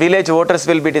village voters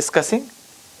will be discussing.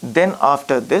 Then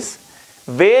after this,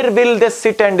 where will they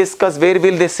sit and discuss? Where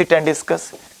will they sit and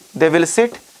discuss? They will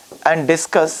sit and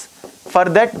discuss. For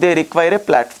that they require a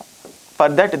platform. For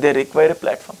that they require a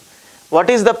platform. What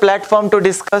is the platform to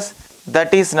discuss?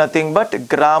 That is nothing but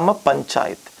Grama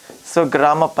Panchayat. So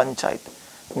Grama Panchayat.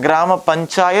 Grama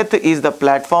Panchayat is the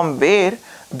platform where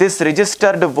this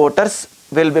registered voters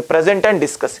will be present and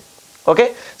discussing.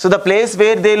 Okay, so the place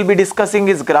where they will be discussing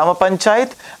is Grama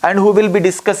Panchayat, and who will be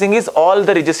discussing is all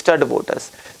the registered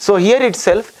voters. So here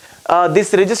itself,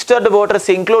 this registered voters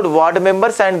include ward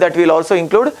members, and that will also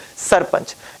include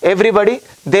Sarpanch. Everybody,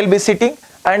 they will be sitting,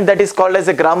 and that is called as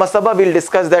a Grama Sabha. We will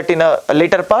discuss that in a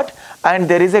later part. And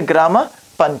there is a Grama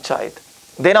Panchayat.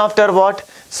 Then after what?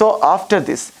 So after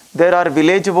this, there are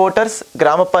village voters,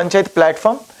 Grama Panchayat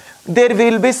platform. There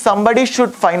will be somebody should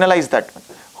finalize that one.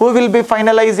 Who will be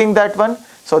finalizing that one?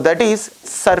 So that is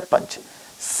Sarpanch.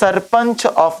 Sarpanch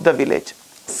of the village.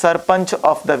 Sarpanch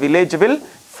of the village will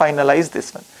finalize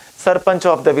this one. Sarpanch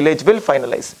of the village will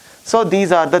finalize. So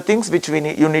these are the things which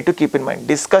you need to keep in mind.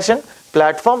 Discussion,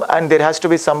 platform, and there has to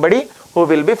be somebody who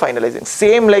will be finalizing.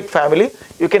 Same like family,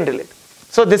 you can relate.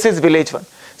 So this is village one.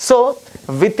 So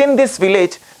within this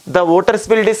village, the voters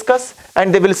will discuss,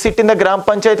 and they will sit in the Gram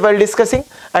Panchayat while discussing,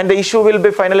 and the issue will be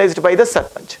finalized by the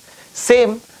Sarpanch.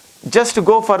 Same, just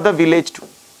go for the village 2.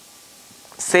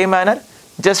 Same manner,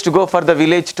 just go for the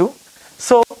village 2.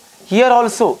 So here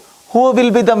also, Who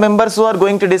will be the members who are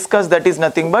going to discuss? That is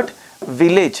nothing but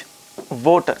village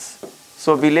voters.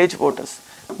 So village voters.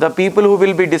 The people who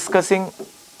will be discussing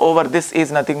over this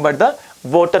is nothing but the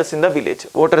voters in the village.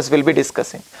 Voters will be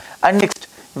discussing. And next,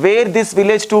 where this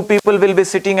village two people will be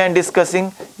sitting and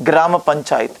discussing? Grama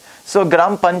Panchayat. So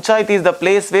Gram Panchayat is the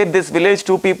place where this village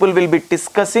two people will be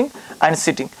discussing and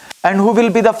sitting. And who will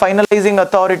be the finalizing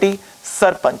authority?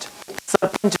 Sarpanch.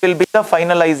 Sarpanch will be the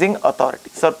finalizing authority.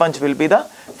 Sarpanch will be the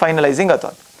finalizing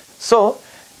authority. So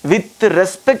with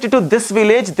respect to this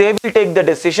village, they will take the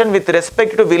decision. With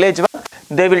respect to village one,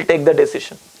 they will take the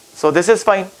decision. So this is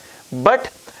fine.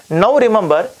 But now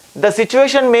remember, the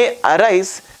situation may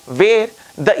arise where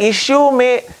the issue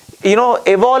may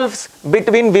evolves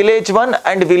between village 1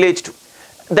 and village 2.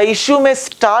 The issue may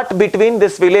start between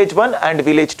this village 1 and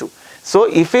village 2. So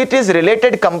if it is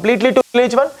related completely to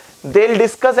village 1, they'll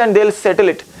discuss and they'll settle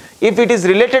it. If it is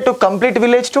related to complete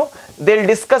village 2, they'll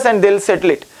discuss and they'll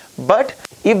settle it. But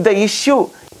if the issue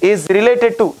is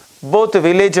related to both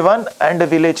village 1 and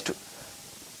village 2,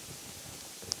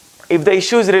 if the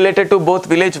issue is related to both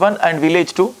village 1 and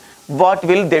village 2, what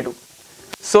will they do?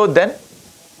 So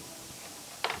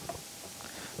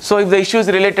if the issue is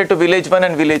related to village 1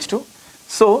 and village 2,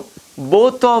 so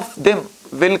both of them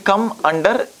will come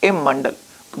under a mandal.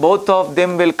 Both of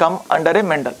them will come under a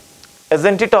mandal.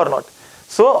 Isn't it or not?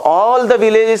 So all the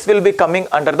villages will be coming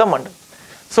under the mandal.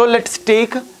 So let's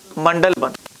take mandal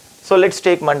 1. So let's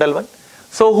take mandal 1.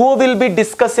 So who will be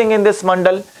discussing in this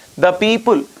mandal? The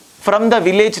people from the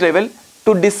village level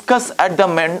to discuss at the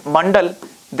mandal.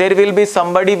 There will be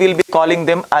somebody will be calling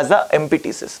them as a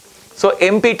MPTCs. So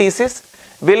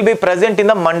MPTCs will be present in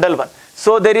the mandal 1.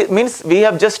 So means we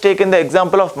have just taken the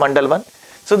example of mandal 1.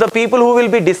 So the people who will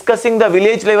be discussing the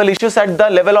village level issues at the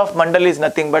level of mandal is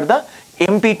nothing but the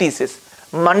MPTCs,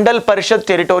 Mandal Parishad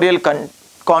Territorial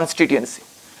Constituency.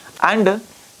 And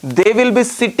they will be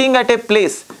sitting at a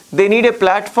place. They need a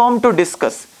platform to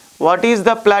discuss. What is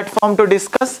the platform to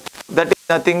discuss? That is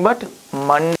nothing but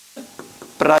Mandal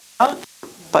Praja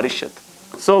Parishad.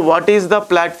 So what is the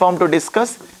platform to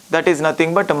discuss? That is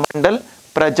nothing but Mandal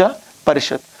Praja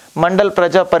Parishad. Mandal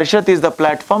Praja Parishad is the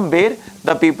platform where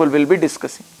the people will be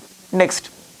discussing. Next,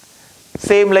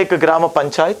 same like Grama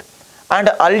Panchayat, and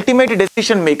ultimate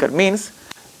decision maker means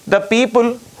the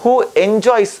people who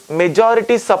enjoys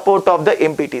majority support of the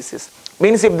MPTCs.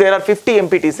 Means if there are 50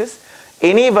 MPTCs,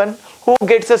 anyone who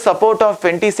gets a support of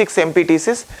 26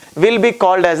 MPTCs will be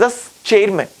called as a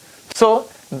chairman. So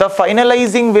the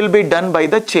finalizing will be done by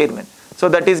the chairman. So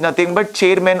that is nothing but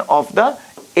chairman of the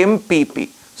MPP.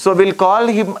 So we'll call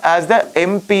him as the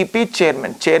MPP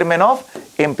chairman, chairman of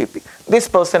MPP. This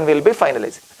person will be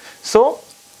finalizing. So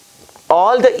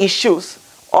all the issues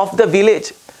of the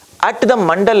village at the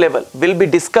mandal level will be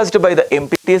discussed by the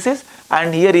MPTCs,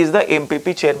 and here is the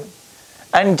MPP chairman.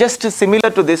 And just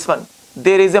similar to this one,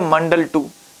 there is a mandal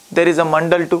 2. There is a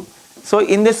mandal 2. So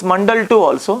in this mandal 2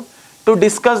 also, to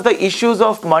discuss the issues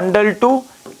of mandal 2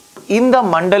 in the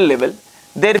mandal level,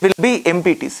 there will be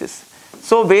MPTCs.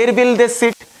 So where will they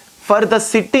sit? For the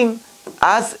sitting,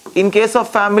 as in case of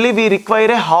family, we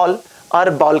require a hall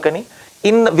or balcony.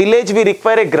 In village, we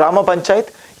require a Grama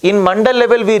Panchayat. In mandal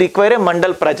level, we require a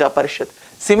Mandal Praja Parishad.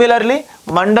 Similarly,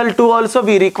 mandal 2 also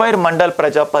we require Mandal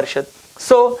Praja Parishad.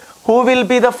 So who will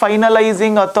be the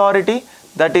finalizing authority?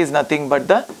 That is nothing but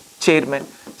the chairman.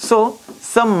 So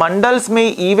some mandals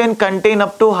may even contain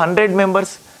up to 100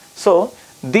 members. So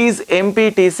these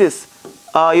MPTCs,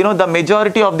 the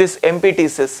majority of these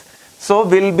MPTCs, so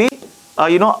will be,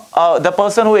 the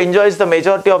person who enjoys the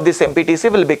majority of this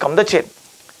MPTC will become the chair.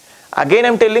 Again, I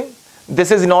am telling, this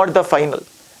is not the final.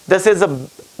 This is a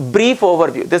brief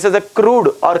overview. This is a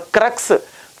crude or crux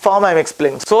form I am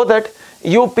explaining, so that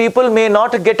you people may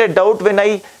not get a doubt when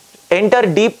I enter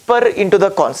deeper into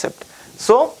the concept.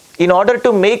 So in order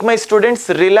to make my students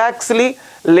relaxedly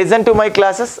listen to my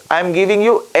classes, I am giving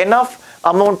you enough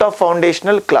amount of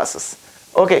foundational classes.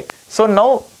 Okay, so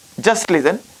now just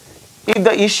listen. If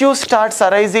the issue starts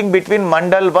arising between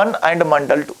Mandal 1 and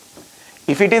Mandal 2,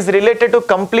 if it is related to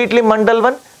completely Mandal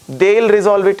 1, they will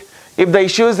resolve it. If the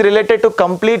issue is related to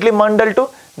completely Mandal 2,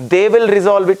 they will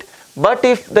resolve it. But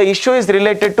if the issue is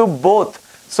related to both,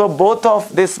 so both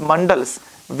of these mandals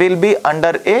will be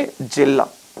under a Jilla.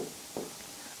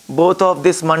 Both of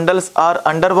these mandals are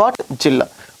under what? Jilla.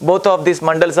 Both of these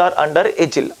mandals are under a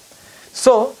Jilla.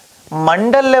 So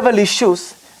mandal level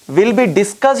issues will be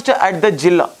discussed at the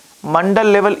Jilla.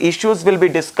 Mandal level issues will be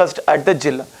discussed at the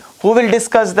Jilla. Who will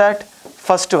discuss that?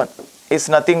 First one is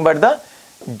nothing but the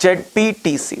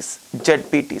ZPTCs.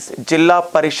 Jilla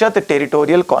Parishad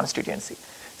Territorial Constituency.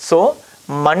 So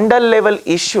mandal level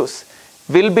issues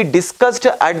will be discussed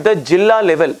at the Jilla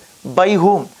level by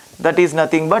whom? That is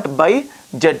nothing but by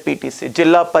ZPTC,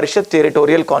 Jilla Parishad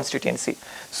Territorial Constituency.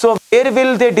 So where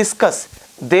will they discuss?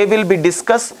 They will be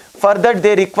discussed. For that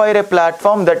they require a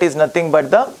platform, that is nothing but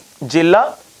the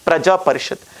Jilla Praja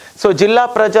Parishad. So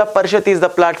Jilla Praja Parishad is the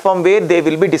platform where they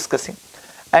will be discussing.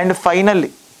 And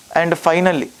finally,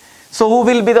 so who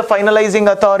will be the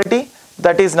finalizing authority?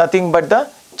 That is nothing but the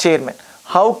chairman.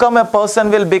 How come a person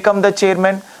will become the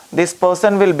chairman? This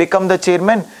person will become the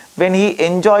chairman when he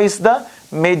enjoys the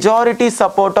majority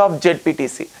support of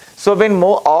ZPTC. So when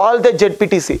all the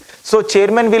ZPTC, so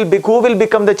chairman will be, who will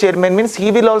become the chairman means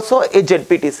he will also a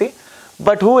ZPTC,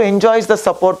 but who enjoys the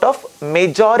support of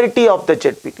majority of the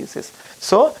ZPTCs.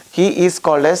 So he is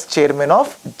called as chairman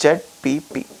of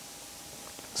ZPP.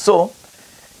 So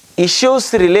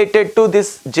issues related to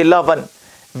this Jilla 1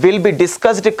 will be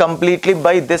discussed completely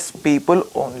by this people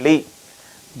only.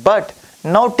 But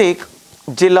now take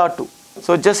Jilla 2.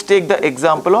 So just take the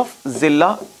example of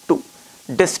Jilla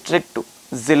 2, District 2,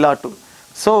 Jilla 2.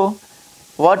 So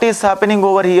what is happening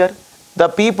over here? The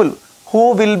people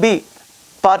who will be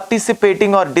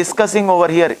participating or discussing over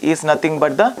here is nothing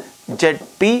but the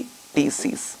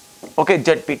ZPTCs. Okay,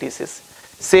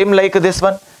 ZPTCs. Same like this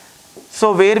one.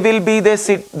 So where will be they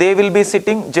sit? They will be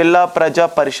sitting Jilla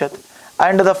Praja Parishad,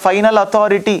 and the final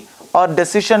authority or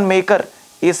decision maker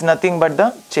is nothing but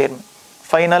the chairman.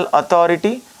 Final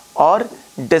authority or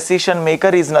decision maker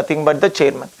is nothing but the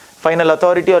chairman. Final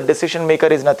authority or decision maker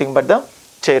is nothing but the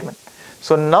chairman.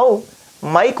 So now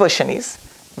my question is,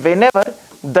 whenever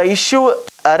the issue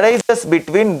arises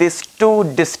between these two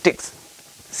districts,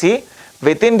 see,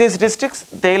 within these districts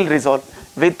they will resolve,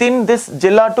 within this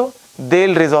Jilla 2 they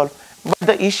will resolve, but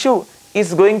the issue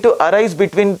is going to arise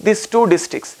between these two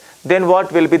districts, then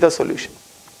what will be the solution?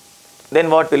 Then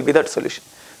what will be that solution?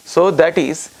 So that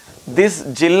is, this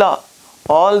Jilla,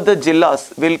 all the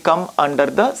Jillas will come under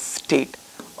the state.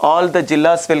 All the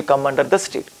Jillas will come under the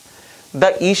state.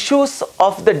 The issues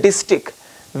of the district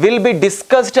will be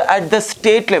discussed at the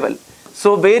state level.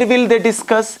 So where will they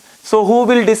discuss? So who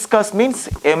will discuss means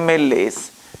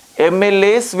MLAs.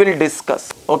 MLAs will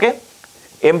discuss. Okay.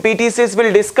 MPTCs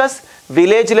will discuss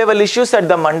village level issues at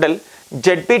the mandal.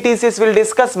 ZPTCs will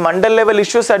discuss mandal level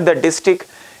issues at the district.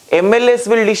 MLAs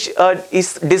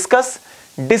will discuss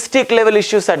district level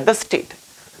issues at the state.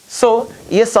 So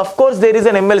yes, of course there is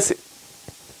an MLC,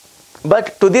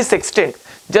 but to this extent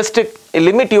just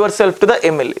limit yourself to the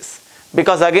MLAs,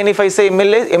 because again if I say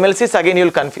MLCs again you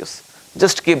will confuse.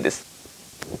 Just keep this.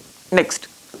 Next,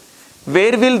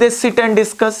 where will they sit and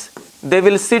discuss? They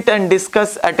will sit and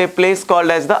discuss at a place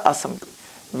called as the assembly.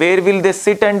 Where will they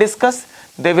sit and discuss?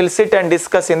 They will sit and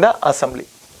discuss in the assembly.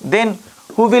 Then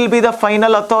who will be the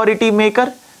final authority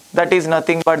maker? That is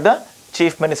nothing but the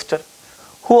chief minister.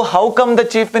 How come the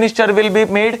chief minister will be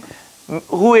made?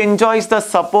 Who enjoys the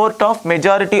support of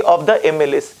majority of the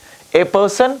MLAs. A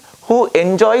person who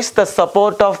enjoys the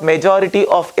support of majority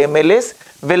of MLAs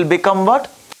will become what?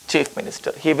 Chief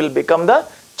minister. He will become the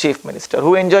chief minister.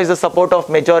 Who enjoys the support of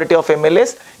majority of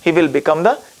MLAs, he will become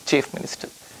the chief minister.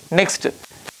 Next,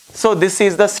 so this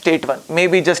is the state one.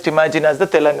 Maybe just imagine as the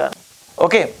Telangana.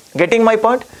 Okay, getting my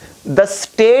point? The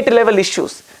state level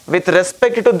issues with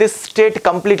respect to this state,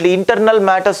 completely internal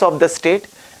matters of the state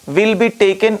will be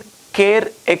taken care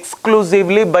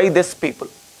exclusively by this people.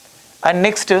 And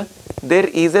next there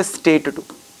is a state 2.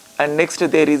 And next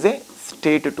there is a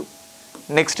state 2.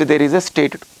 Next there is a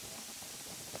state 2.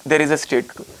 There is a state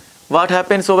 2. What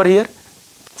happens over here?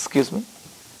 Excuse me.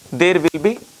 There will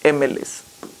be MLAs.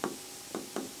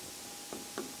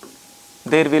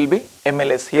 There will be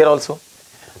MLAs here also.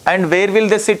 And where will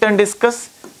they sit and discuss?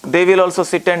 They will also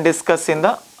sit and discuss in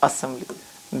the assembly.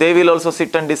 They will also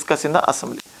sit and discuss in the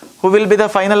assembly. Who will be the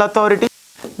final authority?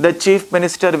 The chief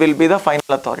minister will be the final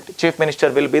authority. Chief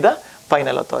minister will be the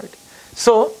final authority.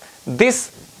 So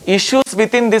these issues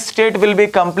within this state will be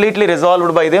completely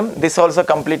resolved by them. This also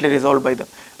completely resolved by them.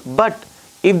 But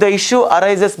if the issue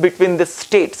arises between the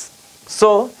states,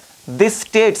 so these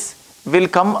states will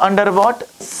come under what?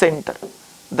 Center.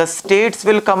 The states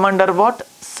will come under what?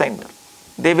 Center.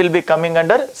 They will be coming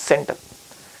under center.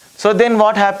 So then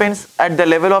what happens at the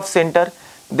level of center?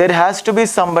 There has to be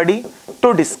somebody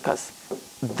to discuss.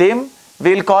 Them,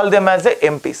 we will call them as the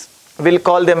MPs. We will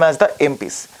call them as the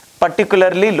MPs.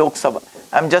 Particularly Lok Sabha.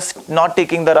 I am just not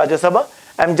taking the Rajya Sabha.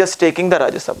 I am just taking the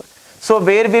Rajya Sabha. So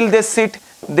where will they sit?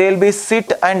 They will be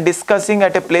sit and discussing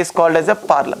at a place called as a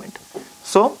parliament.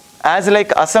 So as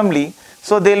like assembly,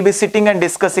 so they will be sitting and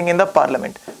discussing in the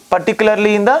parliament.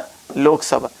 Particularly in the Lok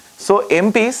Sabha. So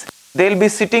MPs, they will be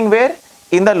sitting where?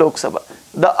 In the Lok Sabha.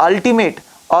 The ultimate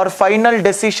or final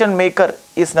decision maker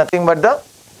is nothing but the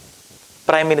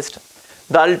Prime Minister.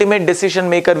 The ultimate decision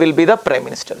maker will be the Prime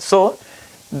Minister. So,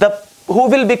 who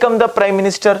will become the Prime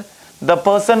Minister? The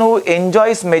person who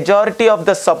enjoys majority of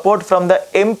the support from the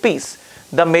MPs.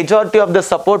 The majority of the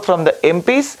support from the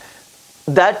MPs,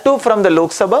 that too from the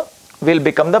Lok Sabha, will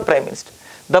become the Prime Minister.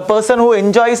 The person who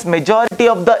enjoys majority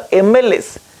of the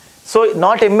MLAs, so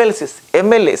not MLCs,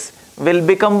 MLAs, will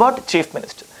become what? Chief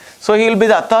Minister. So he will be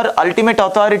the ultimate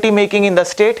authority making in the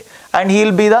state, and he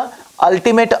will be the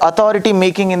ultimate authority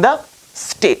making in the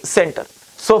state center.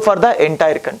 So for the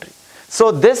entire country.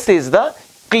 So this is the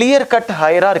clear-cut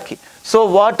hierarchy. So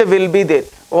what will be there?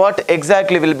 What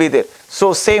exactly will be there?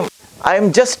 So same, I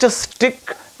am just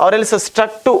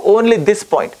stuck to only this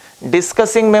point.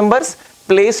 Discussing members,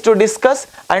 place to discuss,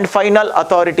 and final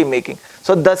authority making.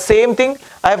 So the same thing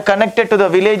I have connected to the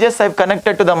villages, I have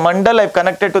connected to the mandal, I have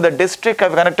connected to the district, I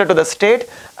have connected to the state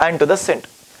and to the center.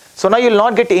 So now you will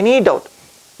not get any doubt.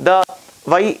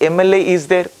 Why MLA is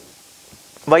there,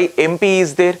 why MP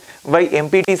is there, why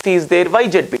MPTC is there, why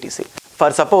ZPTC.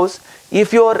 For suppose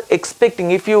if you are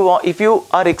expecting, if you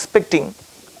are expecting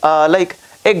like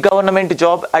a government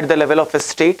job at the level of a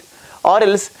state, or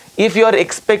else if you are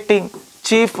expecting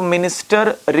Chief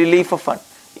Minister Relief Fund,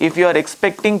 if you are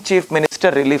expecting Chief Minister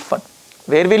Relief Fund,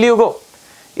 where will you go?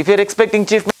 If you are expecting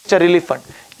Chief Minister Relief Fund,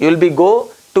 you will be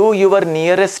go to your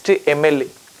nearest MLA.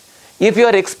 If you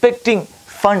are expecting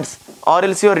funds, or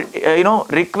else you are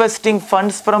requesting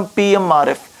funds from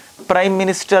PMRF, Prime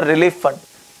Minister Relief Fund,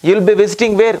 you will be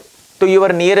visiting where? To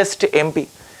your nearest MP.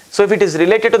 So if it is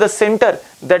related to the center,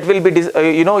 that will be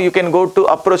you can go to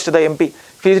approach to the MP.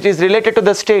 If it is related to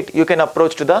the state, you can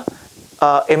approach to the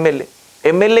MLA.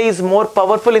 MLA is more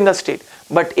powerful in the state,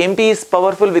 but MP is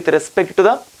powerful with respect to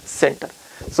the center.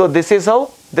 So this is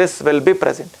how this will be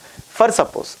present. For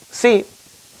suppose, see,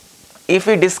 if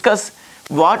we discuss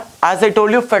what, as I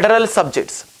told you, federal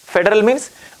subjects. Federal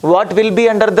means what will be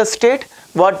under the state,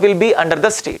 what will be under the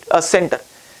state, center.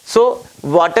 So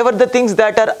whatever the things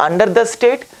that are under the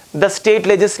state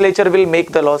legislature will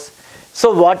make the laws.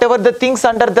 So whatever the things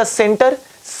under the center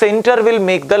will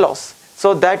make the laws.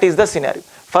 So that is the scenario.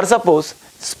 For suppose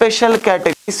special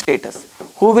category status.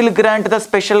 Who will grant the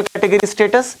special category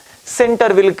status?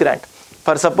 Center will grant.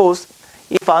 For suppose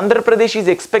if Andhra Pradesh is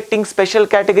expecting special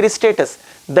category status,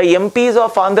 the MPs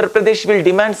of Andhra Pradesh will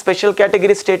demand special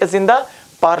category status in the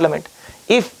parliament.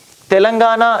 If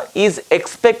Telangana is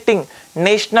expecting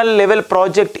national level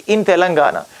project in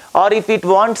Telangana, or if it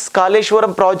wants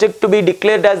Kaleshwaram project to be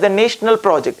declared as the national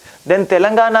project, then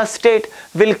Telangana state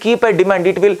will keep a demand.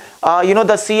 It will,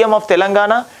 the CM of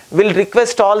Telangana will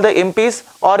request all the MPs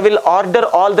or will order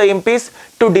all the MPs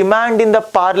to demand in the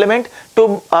parliament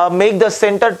to make the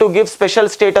center to give special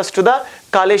status to the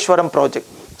Kaleshwaram project.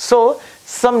 So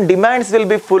some demands will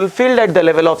be fulfilled at the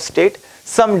level of state,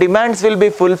 some demands will be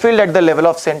fulfilled at the level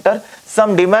of center,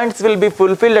 some demands will be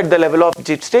fulfilled at the level of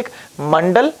district,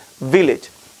 mandal, village.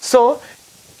 So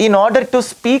in order to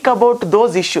speak about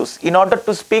those issues, we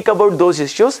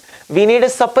need a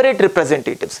separate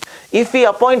representatives. If we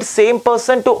appoint same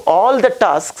person to all the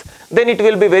tasks, then it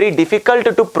will be very difficult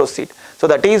to proceed. So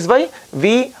that is why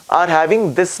we are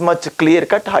having this much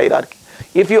clear-cut hierarchy.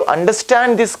 If you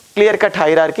understand this clear-cut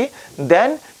hierarchy,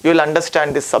 then you will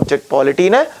understand this subject polity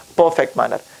in a perfect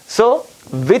manner. So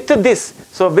with this,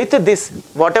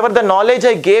 whatever the knowledge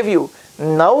I gave you,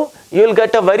 now you will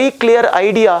get a very clear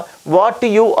idea what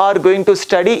you are going to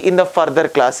study in the further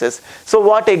classes. So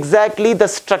what exactly the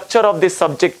structure of this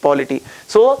subject polity.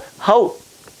 So how,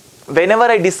 whenever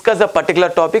I discuss a particular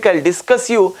topic, I will discuss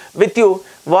with you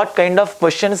what kind of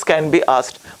questions can be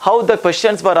asked, how the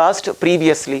questions were asked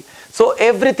previously. So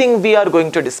everything we are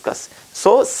going to discuss.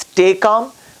 So stay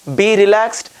calm, be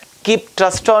relaxed, keep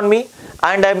trust on me,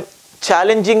 and I am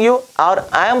challenging you, or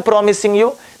I am promising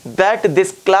you that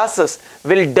these classes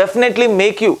will definitely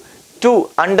make you to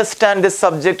understand this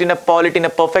subject in a polity in a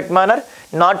perfect manner.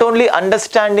 Not only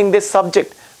understanding this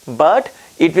subject, but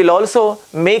it will also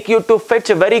make you to fetch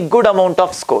a very good amount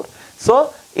of score.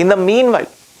 So in the meanwhile,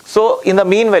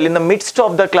 in the midst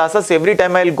of the classes, every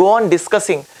time I will go on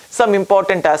discussing some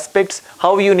important aspects,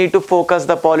 how you need to focus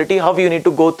the polity, how you need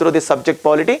to go through the subject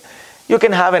polity. You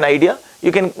can have an idea,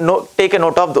 you can take a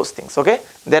note of those things, okay?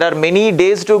 There are many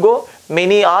days to go,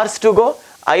 many hours to go.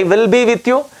 I will be with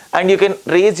you, and you can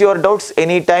raise your doubts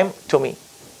anytime to me.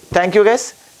 Thank you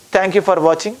guys. Thank you for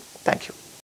watching. Thank you.